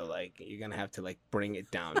it, so like you're gonna have to like bring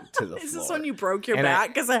it down to the Is floor. this when you broke your And I- back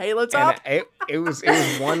because of Halo and Top? it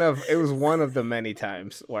was one of the many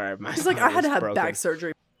times where my He's like, spine I had to was have broken. back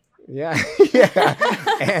surgery. Yeah, yeah.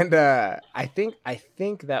 And I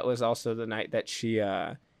think that was also the night that she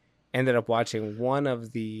ended up watching one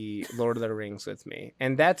of the Lord of the Rings with me,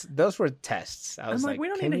 and those were tests. I I'm was like, we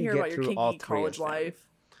don't can need to you hear get about your through all kinky three of college them? life.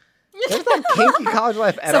 There's not kinky college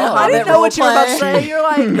life at Some all. I didn't know what you were about to Roleplay. say. You're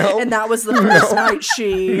like, Nope. and that was the first night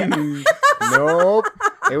she. Nope.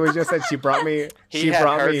 It was just that she brought me. He She had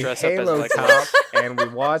brought her me dress up as Halo Legolas. top, and we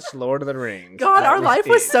watched Lord of the Rings. God, That our life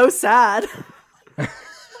was it. so sad.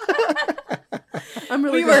 I'm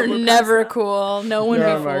really We glad were we're past never that. cool. No one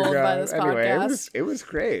Oh be my fooled by God. this Anyway, podcast. it was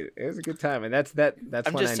great. It was a good time, and that's that. That's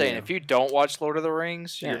I'm when just I saying, knew. if you don't watch Lord of the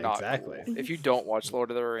Rings, Yeah, you're not exactly. cool. If you don't watch Lord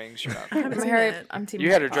of the Rings, you're not I cool. haven't I'm seen Harry. it. I'm team. You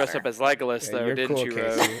had Harry her dress Potter. up as Legolas, Yeah, though, you're didn't cool, you,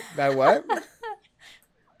 Casey. Rose? That what?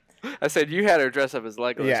 I said you had her dress up as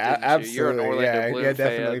Legolas, Yeah, didn't absolutely. you? You're an Orlando yeah, Bloom yeah, fan.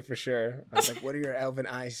 definitely for sure. I was like, "What are your elven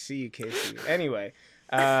eyes see, Casey?" Anyway,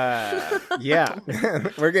 yeah,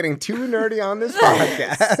 we're getting too nerdy on this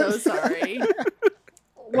podcast. So sorry.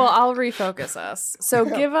 Well, I'll refocus us. So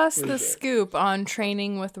give us please the do. scoop on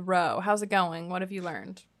training with Ro. How's it going? What have you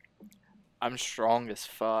learned? I'm strong as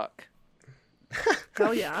fuck.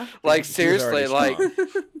 Hell yeah. Like He's seriously, already like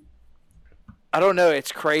strong. I don't know.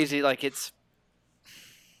 It's crazy. Like it's.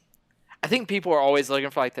 I think people are always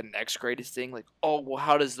looking for like the next greatest thing. Like, oh, well,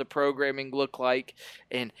 how does the programming look like?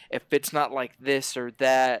 And if it's not like this or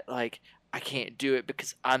that, like I can't do it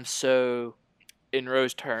because I'm so, in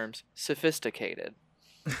Rose terms, sophisticated.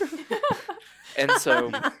 And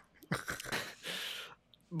so,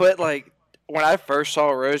 but like when I first saw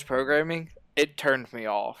Rose programming, it turned me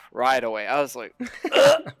off right away. I was like,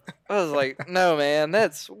 "Ugh." I was like, no, man,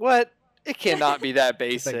 that's what. It cannot be that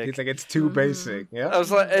He's basic. like, it's too Mhm. basic. Yeah. I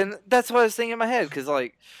was like, and that's what I was thinking in my head, because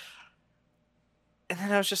like, and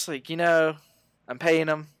then I was just like, I'm paying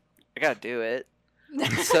them, I gotta do it.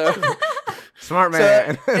 So, Smart So,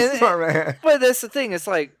 man. and- Smart man. but that's the thing. It's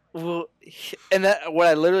like, well, and that what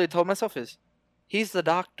I literally told myself is, he's the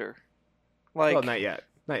doctor. Like, Well, not yet.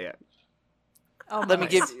 Not yet. let me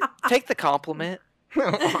give, take the compliment.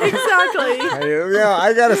 Exactly.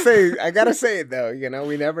 I gotta say it though.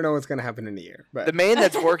 We never know what's gonna happen in a year. But The man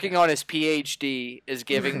that's working on his PhD is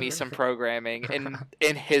giving me some programming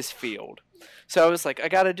in his field. So I was like, I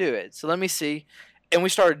got to do it. So let me see. And we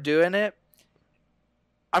started doing it.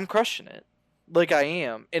 I'm crushing it. Like I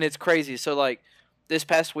am. And it's crazy. So like this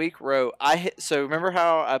past week, so remember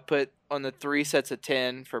how I put on the 3 sets of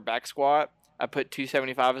 10 for back squat, I put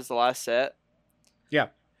 275 as the last set? Yeah.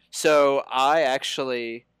 So I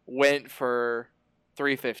actually went for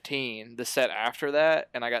 315 the set after that,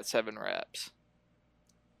 and I got 7 reps.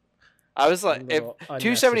 I was like, if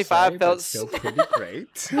 275 felt still pretty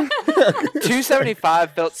great.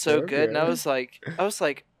 275 felt so So good, and I good. was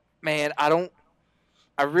like, man,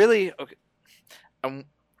 okay, I'm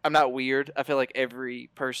not weird. I feel like every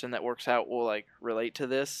person that works out will like relate to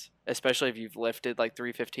this, especially if you've lifted like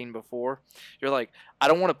 315 before. You're like, I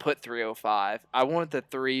don't want to put 305. I want the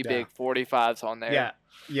 3 Yeah. big 45s on there.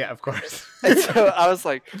 Yeah, of course. And so I was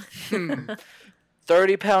like,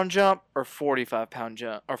 30-pound jump or 45-pound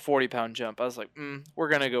jump or 40-pound jump. I was like, we're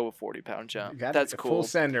gonna go with 40-pound jump. That's Full cool.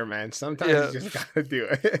 sender, man. Sometimes Yeah. you just gotta do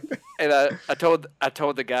it. And I told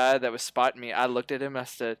the guy that was spotting me. I looked at him. I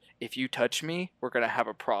said, if you touch me, we're gonna have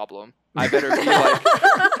a problem. I better be like,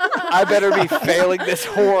 I better be failing this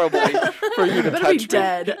horribly for you to Better touch be me.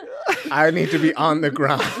 dead. I need to be on the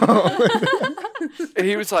ground. And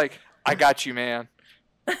he was like, I got you, man.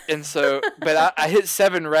 And so, but I hit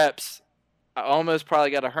 7 reps. I almost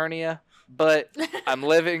probably got a hernia, but I'm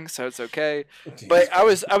living, so it's okay. But I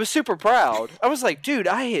was super proud. I was like, dude,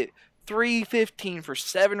 I hit 315 for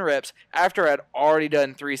 7 reps after I'd already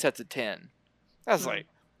done 3 sets of 10. I was like,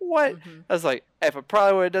 what? Mhm. I was like, if I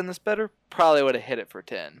probably would have done this better, probably would have hit it for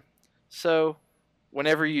 10. So,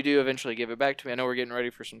 whenever you do eventually give it back to me, I know we're getting ready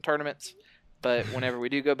for some tournaments, but whenever we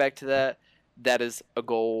do go back to that, that is a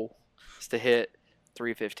goal, is to hit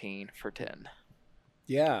 315 for 10.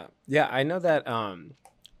 Yeah, I know that.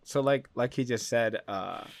 So like he just said,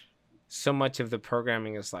 so much of the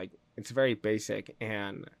programming is like it's very basic,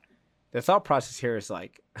 and the thought process here is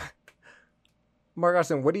like, Mark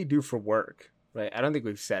Austin, what do you do for work? Right? I don't think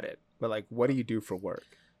we've said it, but like, what do you do for work?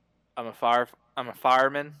 I'm a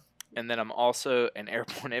fireman, and then I'm also an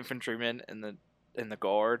airborne infantryman in the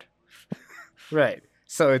guard. Right.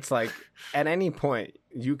 So it's like at any point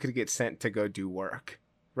you could get sent to go do work,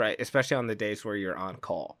 right? Especially on the days where you're on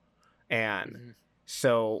call. And Mhm.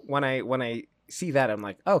 so when I see that, I'm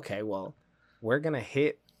like, okay, well, we're gonna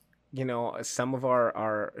hit, some of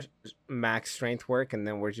our max strength work, and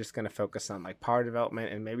then we're just gonna focus on like power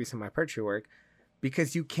development and maybe some hypertrophy work,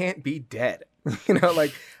 because you can't be dead.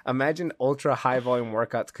 Like imagine ultra high volume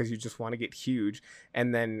workouts because you just want to get huge,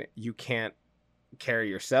 and then you can't carry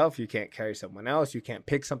yourself, you can't carry someone else, you can't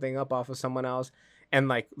pick something up off of someone else. And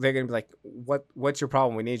like they're gonna be like, what's your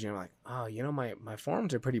problem? We need you. And I'm like, oh, you know, my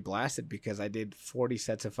forearms are pretty blasted because I did 40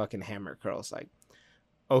 sets of fucking hammer curls. Like,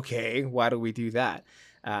 okay, why do we do that?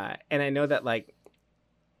 And I know that like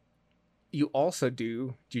you also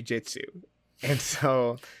do jujitsu, and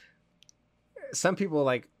so some people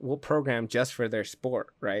like will program just for their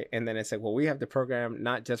sport, right? And then it's like, well, we have to program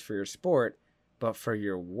not just for your sport, but for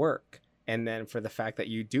your work, and then for the fact that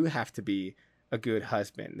you do have to be a good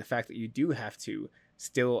husband, the fact that you do have to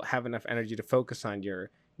still have enough energy to focus on your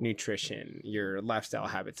nutrition, your lifestyle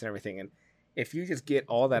habits, and everything. And if you just get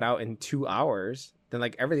all that out in 2 hours, then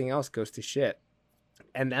like everything else goes to shit.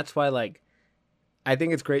 And that's why, like, I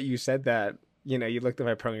think it's great you said that. You know, you looked at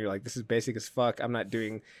my program, you're like, this is basic as fuck. I'm not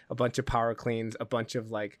doing a bunch of power cleans, a bunch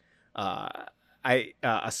of like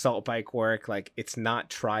assault bike work. Like, it's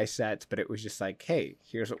not trisets, but it was just like, hey,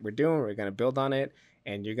 here's what we're doing. We're gonna build on it,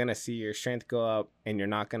 and you're gonna see your strength go up, and you're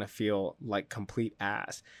not gonna feel like complete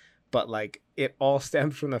ass. But like, it all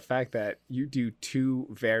stems from the fact that you do two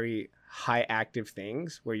very high active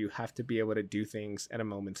things where you have to be able to do things at a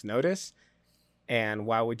moment's notice. And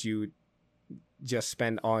why would you just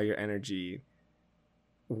spend all your energy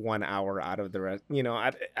 1 hour out of the rest, you know,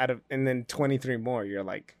 out of, and then 23 more, you're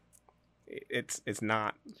like, it's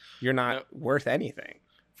not, you're not worth anything.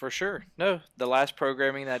 For sure. No, the last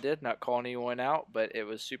programming I did, not calling anyone out, but it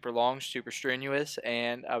was super long, super strenuous,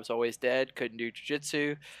 and I was always dead, couldn't do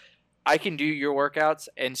jiu-jitsu. I can do your workouts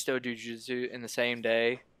and still do jiu-jitsu in the same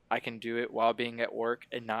day. I can do it while being at work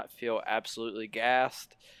and not feel absolutely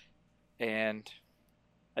gassed. And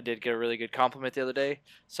I did get a really good compliment the other day.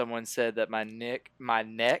 Someone said that my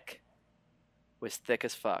neck was thick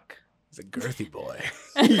as fuck. He's a girthy boy.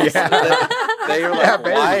 Yeah. They were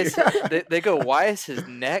like, yeah, they go, why is his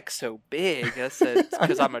neck so big? I said, it's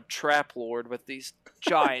because I'm a trap lord with these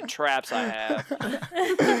giant traps I have.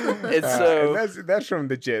 And so that's from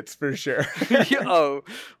the jits for sure. Oh,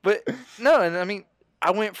 but no, and I mean,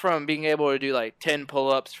 I went from being able to do like 10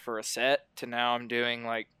 pull-ups for a set to now I'm doing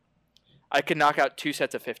like, I could knock out 2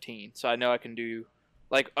 sets of 15. So I know I can do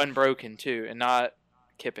like unbroken too and not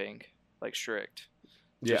kipping, like strict.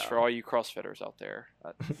 Just for all you CrossFitters out there.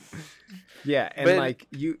 Yeah, and but,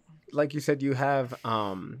 like you said, you have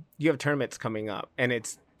tournaments coming up, and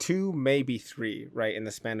it's 2, maybe 3, right, in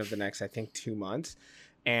the span of the next, I think, 2 months.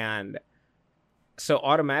 And so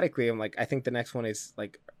automatically I'm like, I think the next one is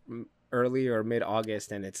like early or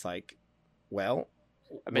mid-August, and it's like, well,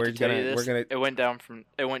 we're gonna it went down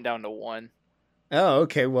to 1. Oh,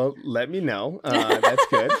 okay. Well, let me know. That's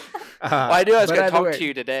good. Well, I knew I was going to talk to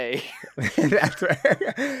you today. That's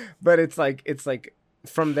right. But it's like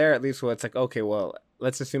from there, at least, well, it's like, okay, well,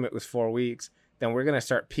 let's assume it was 4 weeks. Then we're going to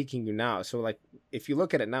start peaking you now. So like, if you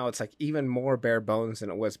look at it now, it's like even more bare bones than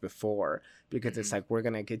it was before, because it's like, we're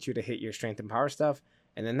going to get you to hit your strength and power stuff.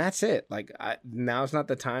 And then that's it. Like, now's not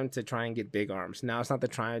the time to try and get big arms. Now it's not the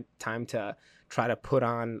time to try to put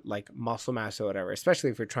on like muscle mass or whatever, especially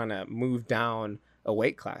if you're trying to move down a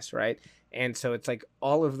weight class, right? And so it's like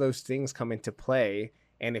all of those things come into play.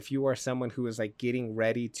 And if you are someone who is like getting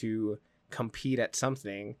ready to compete at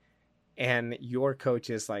something, and your coach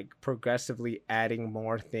is like progressively adding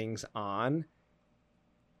more things on,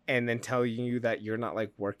 and then telling you that you're not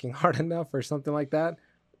like working hard enough or something like that,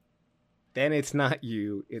 then it's not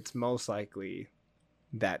you. It's most likely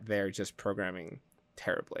that they're just programming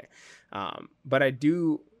terribly. But I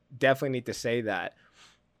do definitely need to say that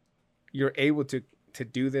you're able to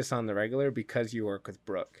do this on the regular because you work with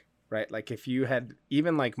Brooke, right? Like if you had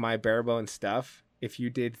even like my bare bones stuff, if you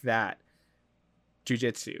did that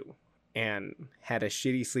jiu-jitsu and had a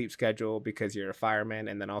shitty sleep schedule because you're a fireman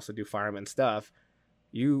and then also do fireman stuff,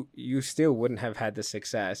 you still wouldn't have had the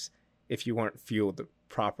success if you weren't fueled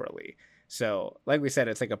properly. So like we said,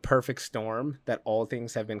 it's like a perfect storm that all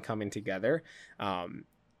things have been coming together.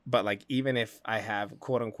 But like, even if I have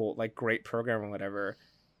quote unquote like great program or whatever,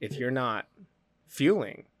 if you're not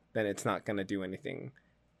fueling, then it's not going to do anything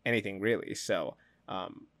really. So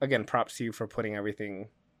again, props to you for putting everything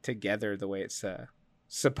together the way it's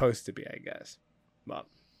supposed to be, I guess. Well,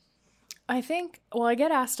 I think, well, I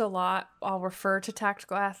get asked a lot. I'll refer to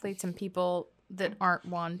tactical athletes, and people that aren't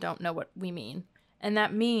one don't know what we mean. And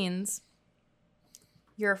that means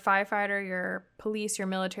you're a firefighter, you're police, you're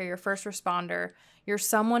military, you're first responder. You're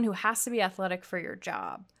someone who has to be athletic for your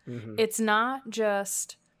job. Mm-hmm. It's not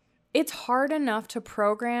just, it's hard enough to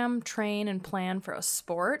program, train, and plan for a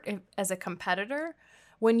sport as a competitor.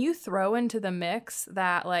 When you throw into the mix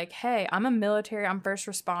that like, hey, I'm a military, I'm first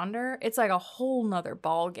responder, it's like a whole nother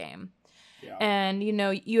ball game. Yeah. And, you know,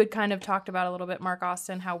 you had kind of talked about a little bit, Mark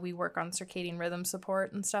Austin, how we work on circadian rhythm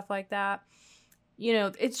support and stuff like that. you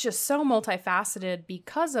know, it's just so multifaceted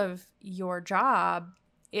because of your job.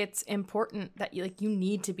 It's important that you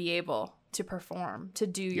need to be able to perform, to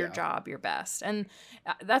do your job your best. And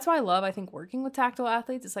that's why I think, working with tactile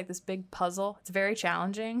athletes. It's like this big puzzle. It's very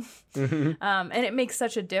challenging. And it makes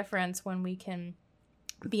such a difference when we can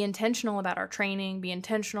be intentional about our training, be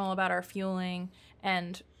intentional about our fueling,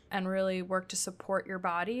 and really work to support your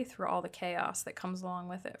body through all the chaos that comes along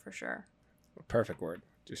with it, for sure. Perfect word.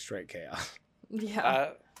 Just straight chaos.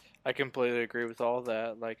 Yeah. I completely agree with all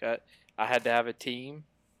that. Like, I had to have a team,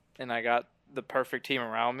 and I got the perfect team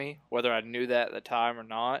around me, whether I knew that at the time or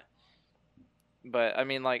not. But I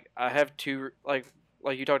mean, like, I have two, like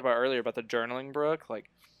you talked about earlier about the journaling, Brooke. Like,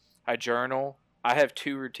 I journal. I have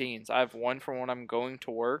two routines. I have one for when I'm going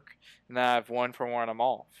to work, and then I have one for when I'm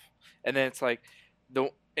off. And then it's like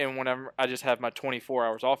and whenever I just have my 24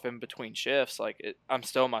 hours off in between shifts, like, I'm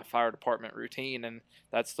still in my fire department routine, and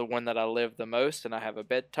that's the one that I live the most. And I have a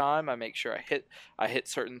bedtime. I make sure I hit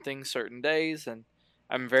certain things certain days, and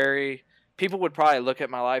I'm very. People would probably look at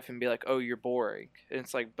my life and be like, "Oh, you're boring." And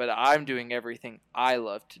it's like, but I'm doing everything I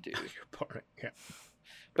love to do. You're boring. Yeah.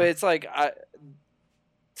 But it's like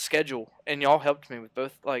schedule, and y'all helped me with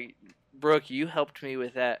both. Like, Brooke, you helped me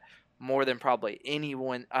with that more than probably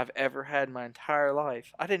anyone I've ever had in my entire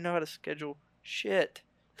life. I didn't know how to schedule shit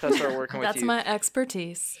until I started working with you. That's my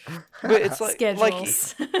expertise. But it's like,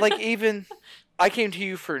 schedules. like even I came to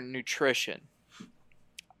you for nutrition.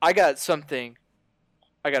 I got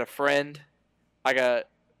a friend. I got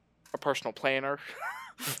a personal planner.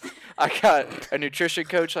 I got a nutrition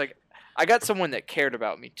coach. Like, I got someone that cared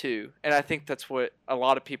about me too. And I think that's what a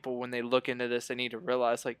lot of people, when they look into this, they need to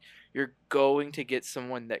realize, like, you're going to get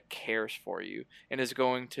someone that cares for you and is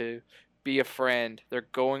going to be a friend. They're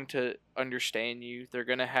going to understand you. They're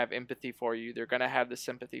going to have empathy for you. They're going to have the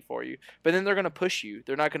sympathy for you. But then they're going to push you.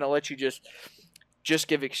 They're not going to let you just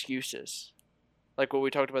give excuses. Like what we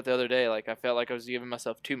talked about the other day. Like, I felt like I was giving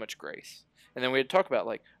myself too much grace. And then we had to talk about,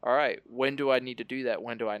 like, all right, when do I need to do that?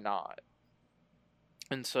 When do I not?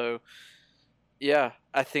 And so, yeah,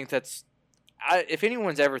 I think if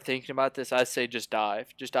anyone's ever thinking about this, I'd say just dive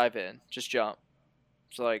in, just jump.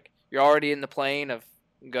 It's like, you're already in the plane of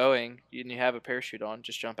going, and you have a parachute on,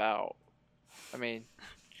 just jump out. I mean,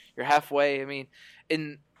 you're halfway. I mean,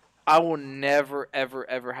 and I will never, ever,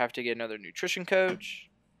 ever have to get another nutrition coach.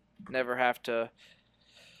 Never have to.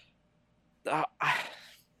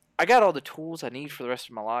 I got all the tools I need for the rest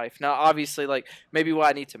of my life. Now, obviously, like, maybe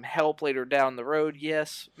I need some help later down the road.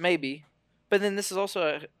 Yes, maybe. But then this is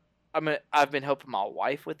also, I've been helping my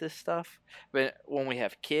wife with this stuff. But when we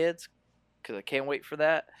have kids, because I can't wait for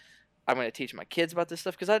that, I'm going to teach my kids about this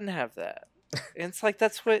stuff because I didn't have that. And it's like,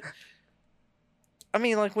 that's what, I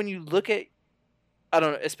mean, like, when you look at, I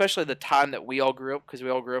don't know, especially the time that we all grew up, because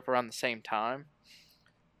we all grew up around the same time.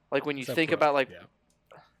 Like, when you think about, like,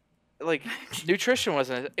 like, nutrition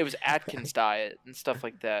it was Atkins diet and stuff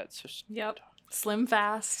like that. So, yep. Slim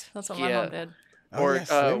Fast. That's what my mom did. Or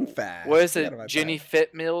Slim Fast. What is it? Jenny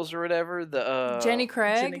Fit Meals or whatever? Jenny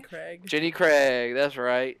Craig. Jenny Craig, that's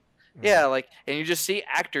right. Yeah, like, and you just see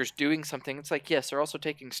actors doing something. It's like, yes, they're also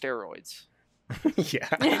taking steroids. Yeah.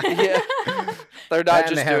 Yeah. They're not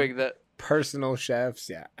just doing that. Personal chefs,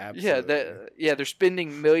 yeah, absolutely. Yeah, they're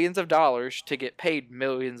spending millions of dollars to get paid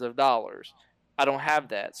millions of dollars. I don't have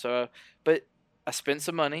that. So, but I spent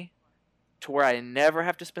some money to where I never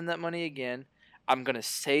have to spend that money again. I'm going to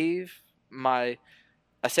save I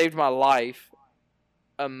saved my life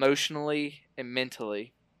emotionally and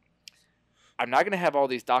mentally. I'm not going to have all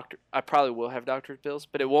these I probably will have doctor's bills,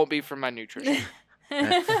 but it won't be from my nutrition.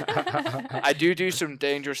 I do some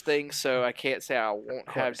dangerous things, so I can't say I won't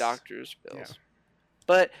have doctor's bills. Yeah.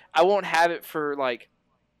 But I won't have it for, like,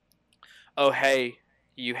 oh, hey,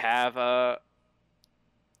 you have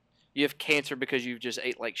cancer because you've just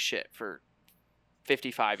ate like shit for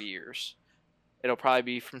 55 years. It'll probably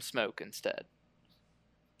be from smoke instead.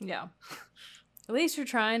 Yeah. At least you're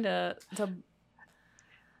trying to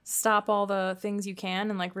stop all the things you can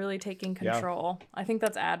and, like, really taking control. Yeah. I think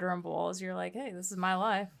that's admirable, as you're like, hey, this is my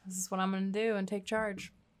life. This is what I'm going to do and take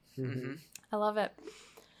charge. Mm-hmm. I love it.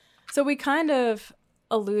 So we kind of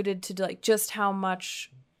alluded to, like, just how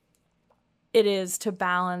much it is to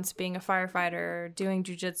balance being a firefighter, doing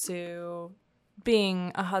jujitsu,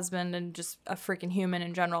 being a husband, and just a freaking human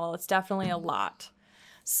in general. It's definitely a lot.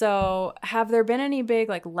 So have there been any big,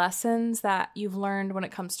 like, lessons that you've learned when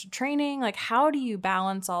it comes to training? Like, how do you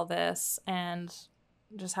balance all this, and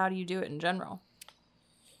just how do you do it in general?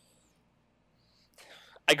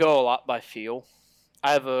 I go a lot by feel.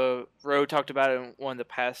 I have Ro talked about it in one of the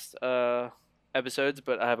past episodes,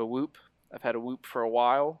 but I have a Whoop. I've had a Whoop for a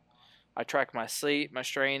while. I track my sleep, my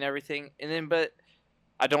strain, everything, and then but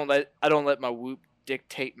I don't let my whoop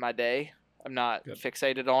dictate my day. I'm not Good.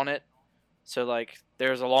 fixated on it. So like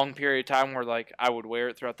there's a long period of time where like I would wear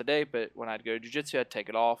it throughout the day, but when I'd go to jiu-jitsu, I'd take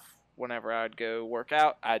it off. Whenever I'd go work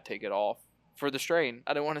out, I'd take it off for the strain.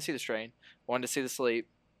 I didn't want to see the strain. I wanted to see the sleep.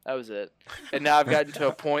 That was it. And now I've gotten to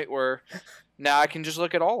a point where now I can just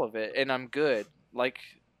look at all of it and I'm good. Like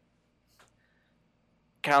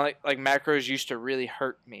kind of like macros used to really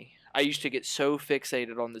hurt me. I used to get so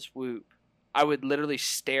fixated on this whoop. I would literally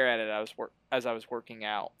stare at it as I was working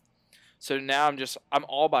out. So now I'm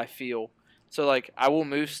all by feel. So like I will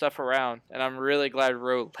move stuff around, and I'm really glad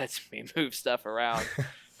Ro lets me move stuff around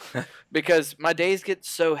because my days get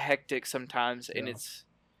so hectic sometimes, and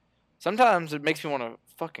sometimes it makes me want to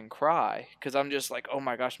fucking cry because I'm just like, oh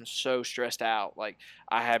my gosh, I'm so stressed out. Like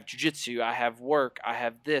I have jiu-jitsu, I have work, I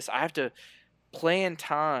have this, I have to plan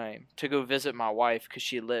time to go visit my wife because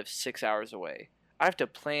she lives 6 hours away. I have to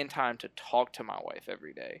plan time to talk to my wife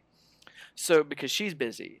every day. So because she's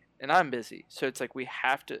busy and I'm busy, so it's like we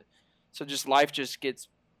have to. So just life just gets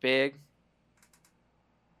big.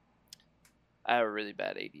 I have a really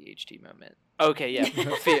bad ADHD moment. Okay, yeah.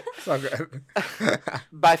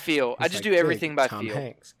 By feel. I just do everything by Tom feel.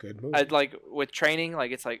 Hanks, good movie. I'd like with training,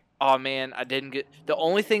 like it's like, oh man, I didn't get the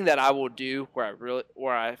only thing that I will do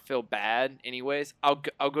where I feel bad anyways, I'll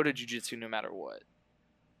go to jiu-jitsu no matter what.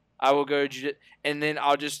 I will go to jiu-jitsu and then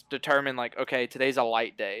I'll just determine like, okay, today's a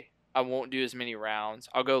light day. I won't do as many rounds.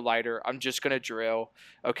 I'll go lighter. I'm just gonna drill.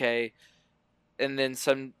 Okay. And then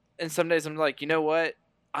some days I'm like, you know what?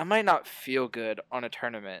 I might not feel good on a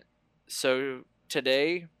tournament. So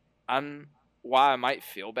today while I might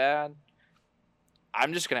feel bad,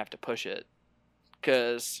 I'm just gonna have to push it.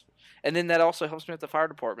 And then that also helps me with the fire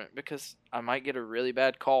department because I might get a really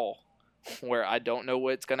bad call where I don't know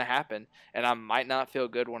what's gonna happen and I might not feel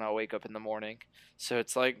good when I wake up in the morning. So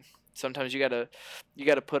it's like sometimes you gotta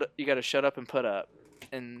shut up and put up,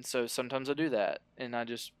 and so sometimes I do that, and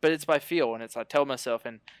but it's by feel, and I tell myself,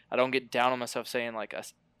 and I don't get down on myself saying like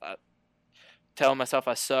I telling myself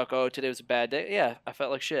I suck. Oh, today was a bad day. Yeah, I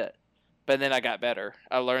felt like shit, but then I got better.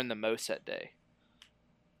 I learned the most that day.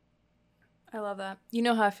 I love that. You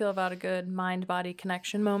know how I feel about a good mind-body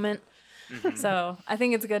connection moment. Mm-hmm. So I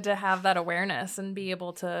think it's good to have that awareness and be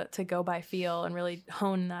able to go by feel and really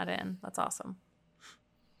hone that in. That's awesome.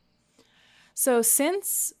 So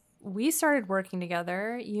since we started working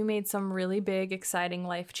together, you made some really big, exciting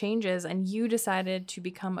life changes, and you decided to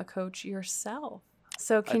become a coach yourself.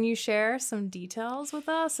 So can you share some details with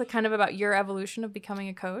us, kind of about your evolution of becoming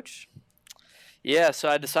a coach? Yeah, so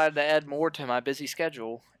I decided to add more to my busy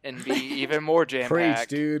schedule and be even more jam-packed. Preach,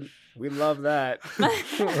 dude. We love that.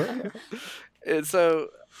 And so,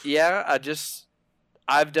 yeah,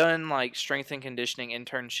 I've done like strength and conditioning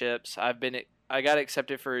internships. I got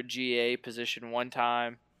accepted for a GA position one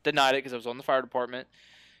time, denied it because I was on the fire department.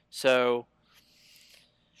 So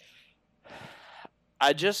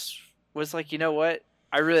I just was like, you know what?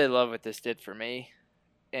 I really love what this did for me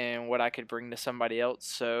and what I could bring to somebody else.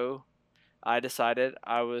 So I decided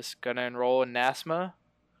I was going to enroll in NASMA.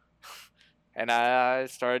 And I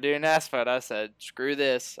started doing NASFA, and I said, screw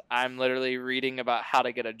this. I'm literally reading about how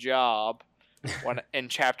to get a job in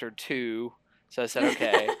Chapter 2. So I said,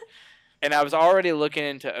 okay. And I was already looking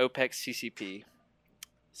into OPEC CCP.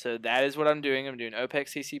 So that is what I'm doing. I'm doing OPEC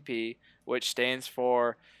CCP, which stands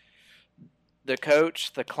for the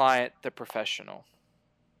coach, the client, the professional.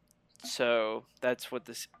 So that's what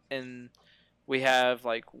this – and we have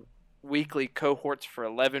like – weekly cohorts for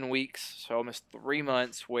 11 weeks, so almost 3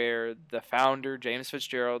 months, where the founder, James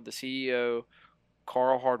Fitzgerald, the CEO,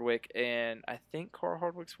 Carl Hardwick, and I think Carl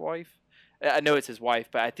Hardwick's wife, I know it's his wife,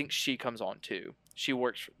 but I think she comes on too. She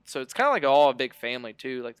works, so it's kind of like all a big family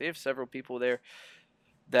too. Like they have several people there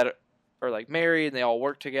that are like married and they all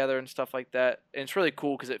work together and stuff like that. And it's really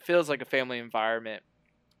cool because it feels like a family environment.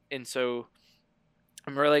 And so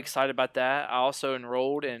I'm really excited about that. I also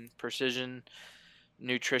enrolled in Precision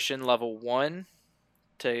Nutrition Level 1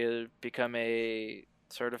 to become a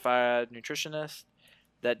certified nutritionist.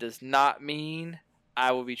 That does not mean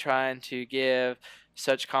I will be trying to give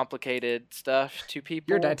such complicated stuff to people.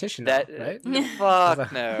 You're a dietitian now, right?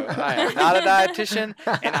 Fuck no. I am not a dietitian,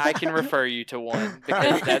 and I can refer you to one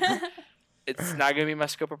because it's not going to be my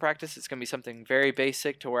scope of practice. It's going to be something very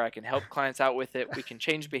basic to where I can help clients out with it. We can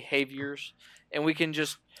change behaviors, and we can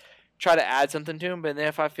just try to add something to them. But then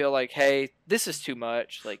if I feel like, hey, this is too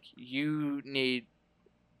much, like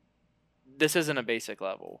this isn't a basic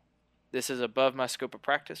level. This is above my scope of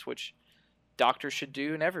practice, which doctors should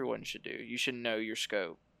do and everyone should do. You should know your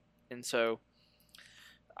scope. And so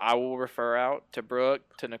I will refer out to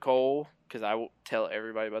Brooke, to Nicole, because I will tell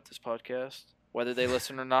everybody about this podcast, whether they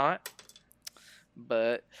listen or not.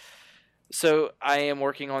 But so I am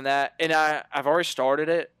working on that, and I've already started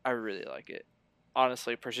it. I really like it.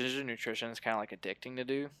 Honestly, precision nutrition is kind of like addicting to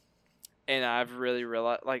do. And I've really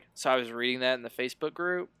realized, like, so I was reading that in the Facebook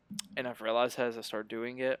group, and I've realized as I start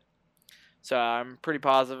doing it. So I'm pretty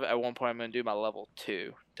positive at one point I'm going to do my level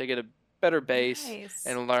 2 to get a better base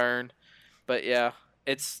and learn. But yeah,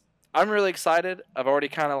 I'm really excited. I've already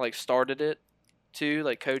kind of like started it too,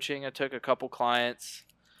 like coaching. I took a couple clients,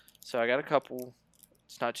 so I got a couple.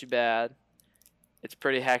 It's not too bad. It's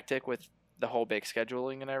pretty hectic with the whole big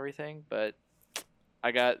scheduling and everything, but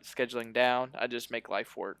I got scheduling down. I just make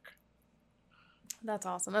life work. That's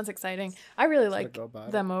awesome. That's exciting. I really like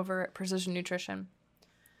them over at Precision Nutrition.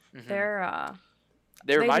 Mm-hmm.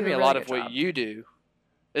 They remind me a lot of job. what you do,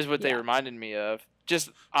 is what they reminded me of.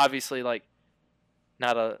 Just obviously like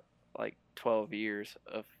not 12 years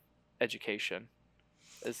of education.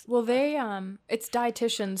 It's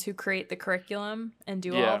dietitians who create the curriculum and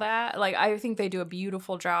do all that. Like, I think they do a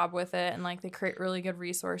beautiful job with it, and like they create really good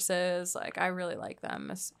resources. Like, I really like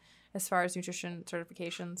them as far as nutrition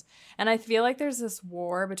certifications. And I feel like there's this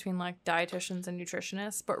war between like dietitians and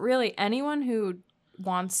nutritionists, but really anyone who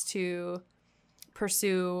wants to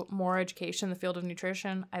pursue more education in the field of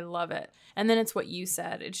nutrition, I love it. And then it's what you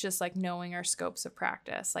said. It's just like knowing our scopes of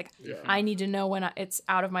practice. Like, I need to know when it's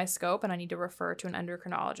out of my scope and I need to refer to an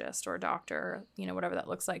endocrinologist or a doctor, whatever that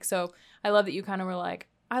looks like. So I love that you kind of were like,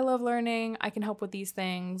 I love learning. I can help with these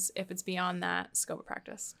things if it's beyond that scope of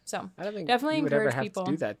practice. So I don't think definitely you would encourage ever have people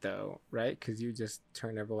to do that though, right? Because you just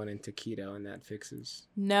turn everyone into keto and that fixes.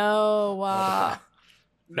 No,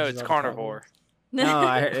 no, it's carnivore.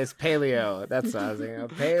 No, it's paleo. That's what I was thinking.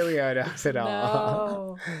 Paleo does it all.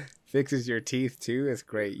 No. Fixes your teeth too. It's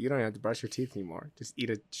great. You don't have to brush your teeth anymore. Just eat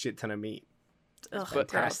a shit ton of meat. Ugh,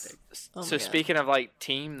 fantastic. So speaking of like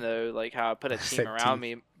team though, like how I put a team around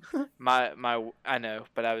me, my I know,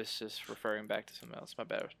 but I was just referring back to something else. My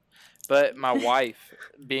bad. But my wife,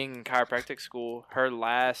 being in chiropractic school, her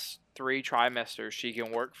last 3 trimesters she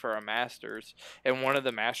can work for a master's, and one of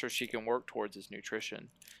the masters she can work towards is nutrition,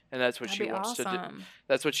 and that's what she wants to do.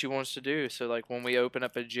 That's what she wants to do. So like when we open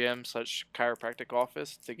up a gym / chiropractic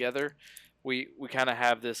office together, we kind of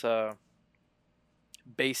have this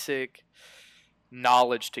basic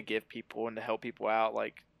knowledge to give people and to help people out,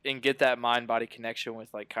 like, and get that mind body connection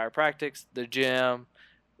with like chiropractics, the gym,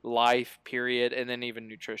 life period, and then even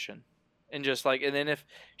nutrition. And just like, and then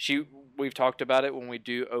we've talked about it, when we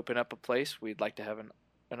do open up a place, we'd like to have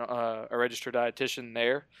a registered dietitian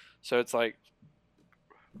there. So it's like,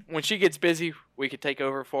 when she gets busy, we could take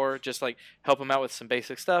over for her, just like help them out with some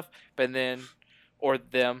basic stuff. But then, or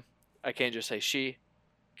them, I can't just say she,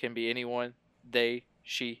 can be anyone, they,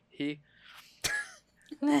 she, he.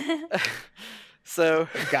 So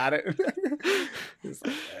got it. It's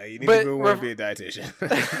like, you need to go be a dietitian.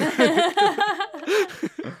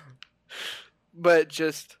 But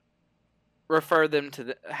just refer them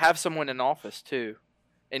to have someone in office too,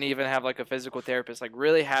 and even have like a physical therapist. Like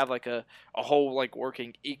really have like a whole like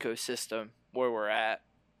working ecosystem where we're at.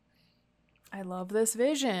 I love this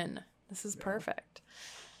vision. This is perfect.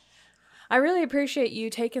 I really appreciate you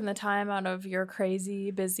taking the time out of your crazy,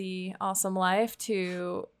 busy, awesome life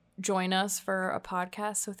to join us for a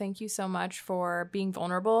podcast. So thank you so much for being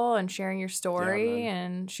vulnerable and sharing your story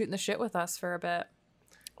and shooting the shit with us for a bit.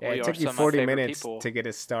 Yeah, it took you 40 minutes to get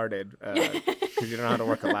it started because you don't know how to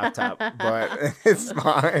work a laptop, but it's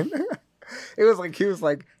fine. It was like, he was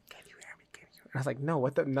like, can you hear me? Can you? I was like, no,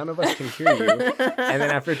 what the? None of us can hear you. And then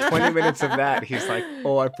after 20 minutes of that, he's like,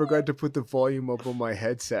 oh, I forgot to put the volume up on my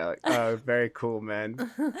headset. Like, oh, very cool,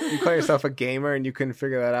 man. You call yourself a gamer and you couldn't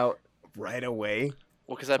figure that out right away.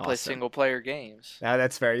 Well, because I play single player games. Yeah,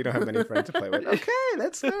 that's fair. You don't have many friends to play with. Okay,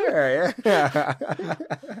 that's fair. Yeah.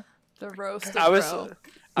 The roast of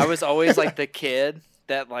I was always like the kid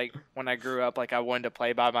that like when I grew up, like I wanted to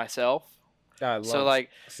play by myself. Single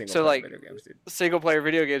player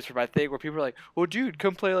video games were my thing, where people are like, well, dude,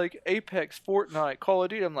 come play like Apex, Fortnite, Call of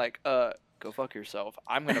Duty. I'm like, go fuck yourself.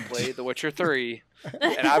 I'm going to play The Witcher 3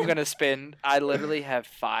 and I'm going to I literally have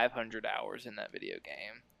 500 hours in that video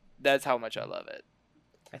game. That's how much I love it.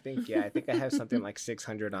 I think I have something like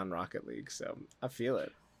 600 on Rocket League, so I feel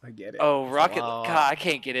it. I get it. Oh, Rocket League. God, I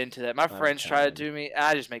can't get into that. My friends try to do me.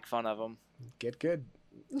 I just make fun of them. Get good.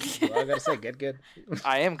 That's all I gotta say, get good.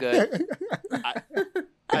 I am good.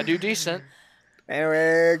 I do decent.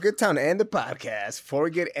 Anyway, good time to end the podcast before we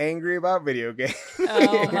get angry about video games.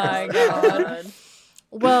 Oh my God.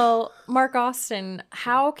 Well, Mark Austin,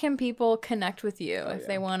 how can people connect with you if yeah.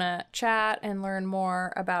 they want to chat and learn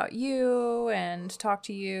more about you and talk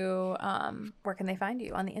to you? Where can they find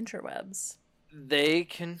you on the interwebs? They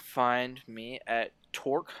can find me at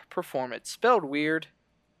Torque Perform. It's spelled weird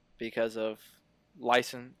because of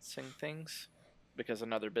licensing things, because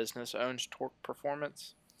another business owns Torque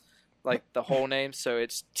Performance, like the whole name. So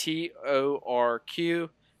it's TORQ,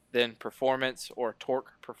 then Performance or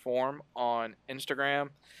Torque Perform on Instagram.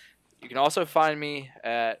 You can also find me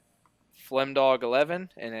at Flemdog11,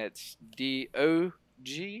 and it's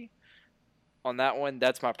DOG on that one.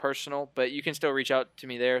 That's my personal, but you can still reach out to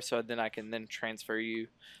me there, so then I can then transfer you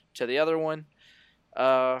to the other one.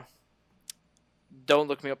 Don't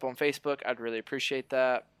look me up on Facebook. I'd really appreciate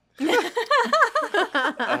that.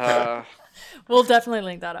 We'll definitely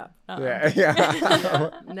link that up. Yeah.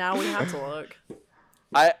 Now we have to look.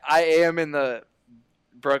 I am in the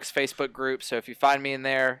Brooks Facebook group, so if you find me in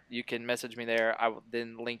there, you can message me there. I will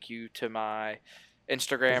then link you to my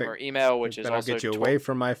Instagram or email, which is I'll also get you away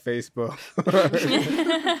from my Facebook.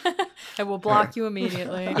 I will block you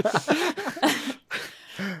immediately.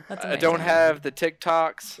 That's I don't amazing. have the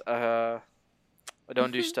TikToks. I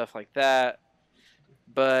don't do stuff like that.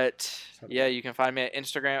 But yeah, you can find me at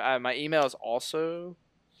Instagram. My email is also.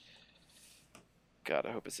 God,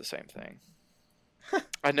 I hope it's the same thing.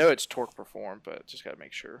 I know it's Torque Perform, but just gotta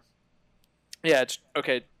make sure. Yeah, it's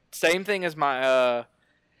okay. Same thing as my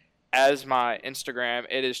Instagram.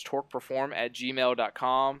 It is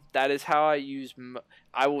torqueperform@gmail.com. That is how I use.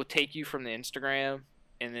 I will take you from the Instagram,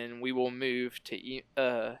 and then we will move to the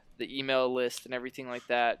email list and everything like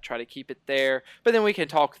that. Try to keep it there, but then we can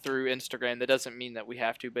talk through Instagram. That doesn't mean that we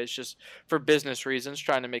have to, but it's just for business reasons,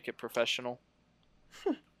 trying to make it professional.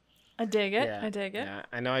 I dig it. Yeah, I dig it. Yeah,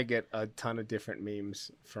 I know I get a ton of different memes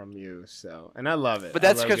from you, so and I love it. But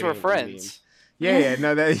that's I love because we're getting friends.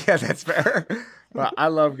 memes. Yeah, that's fair. But I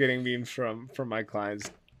love getting memes from my clients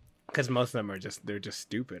because most of them are they're just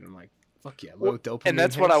stupid. I'm like, fuck yeah, low dopamine. And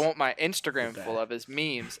that's what I hits. want my Instagram With full that. of is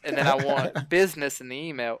memes, and then I want business in the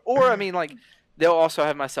email. Or I mean, like they'll also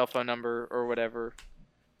have my cell phone number or whatever.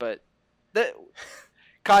 But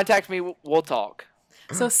contact me. We'll talk.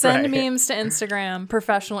 So send Right. memes to Instagram,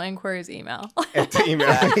 professional inquiries email. To email.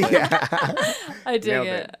 Yeah. I dig Nailed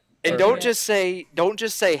it. it. And I don't dig it. just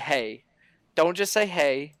say hey. Don't just say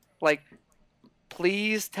hey. Like,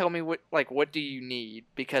 please tell me what do you need?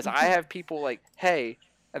 Because I have people like, hey,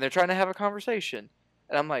 and they're trying to have a conversation,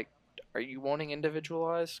 and I'm like, are you wanting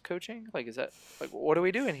individualized coaching? Like, is that like what are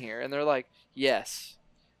we doing here? And they're like, yes.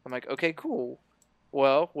 I'm like, okay, cool.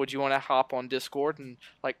 Well, would you want to hop on Discord and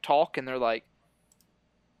like talk? And they're like,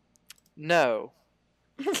 no.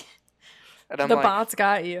 And I'm The like, bots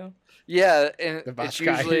got you. yeah, and The boss it's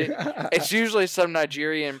guy. usually it's usually some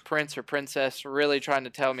Nigerian prince or princess really trying to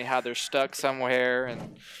tell me how they're stuck somewhere,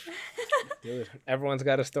 and Dude, everyone's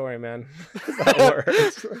got a story, man. That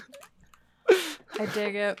works. I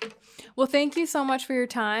dig it. Well, thank you so much for your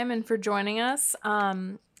time and for joining us.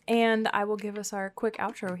 And I will give us our quick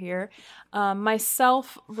outro here.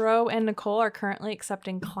 Myself, Ro, and Nicole are currently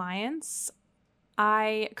accepting clients.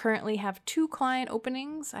 I currently have 2 client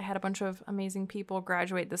openings. I had a bunch of amazing people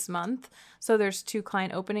graduate this month. So there's 2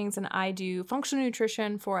 client openings, and I do functional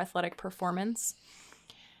nutrition for athletic performance.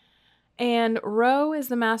 And Ro is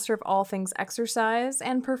the master of all things exercise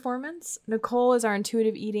and performance. Nicole is our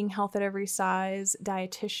intuitive eating, health at every size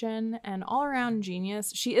dietitian and all-around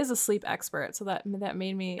genius. She is a sleep expert, so that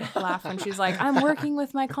made me laugh when she's like, I'm working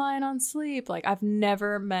with my client on sleep. Like, I've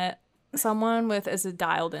never met someone with as a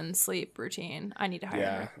dialed-in sleep routine. I need to hire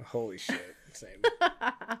her. Yeah, holy shit. Same.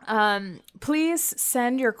 Please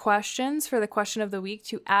send your questions for the question of the week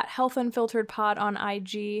to @healthunfilteredpod on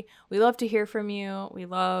IG. We love to hear from you. We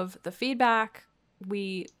love the feedback.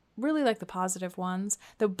 We really like the positive ones.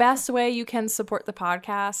 The best way you can support the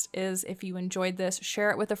podcast is if you enjoyed this,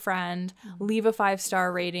 share it with a friend, leave a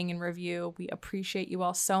 5-star rating and review. We appreciate you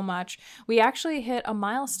all so much. We actually hit a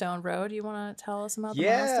milestone, Ro. Do you want to tell us about the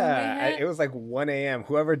milestone we hit? It was like 1 a.m.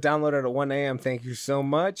 Whoever downloaded at 1 a.m., thank you so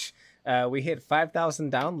much. We hit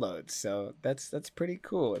 5,000 downloads, so that's pretty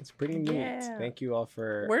cool. It's pretty neat. Yeah. Thank you all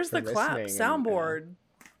for Where's for the clap listening and, soundboard?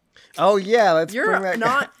 oh yeah, let's You're bring that.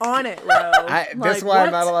 not on it, Ro. That's why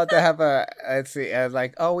I'm not allowed to have a. Let's see,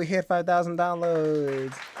 like, oh, we hit 5,000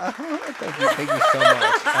 downloads. Thank you so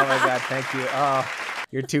much. Oh my god, thank you. Oh,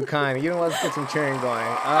 you're too kind. You know what? Let's get some cheering going.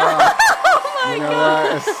 You know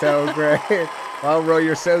what? It's so great. Oh, Ro,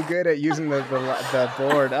 you're so good at using the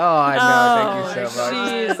board. Oh, I know. Thank you so much.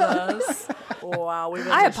 Jesus. Wow, we've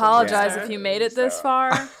been I listening apologize there. if you made it this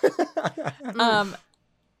far. On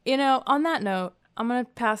that note, I'm gonna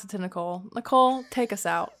pass it to Nicole. Nicole, take us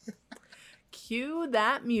out. Cue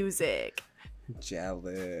that music.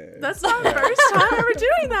 Jealous. That's not the first time ever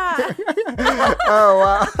doing that.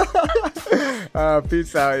 Oh wow.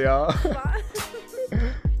 Peace out, y'all. Bye.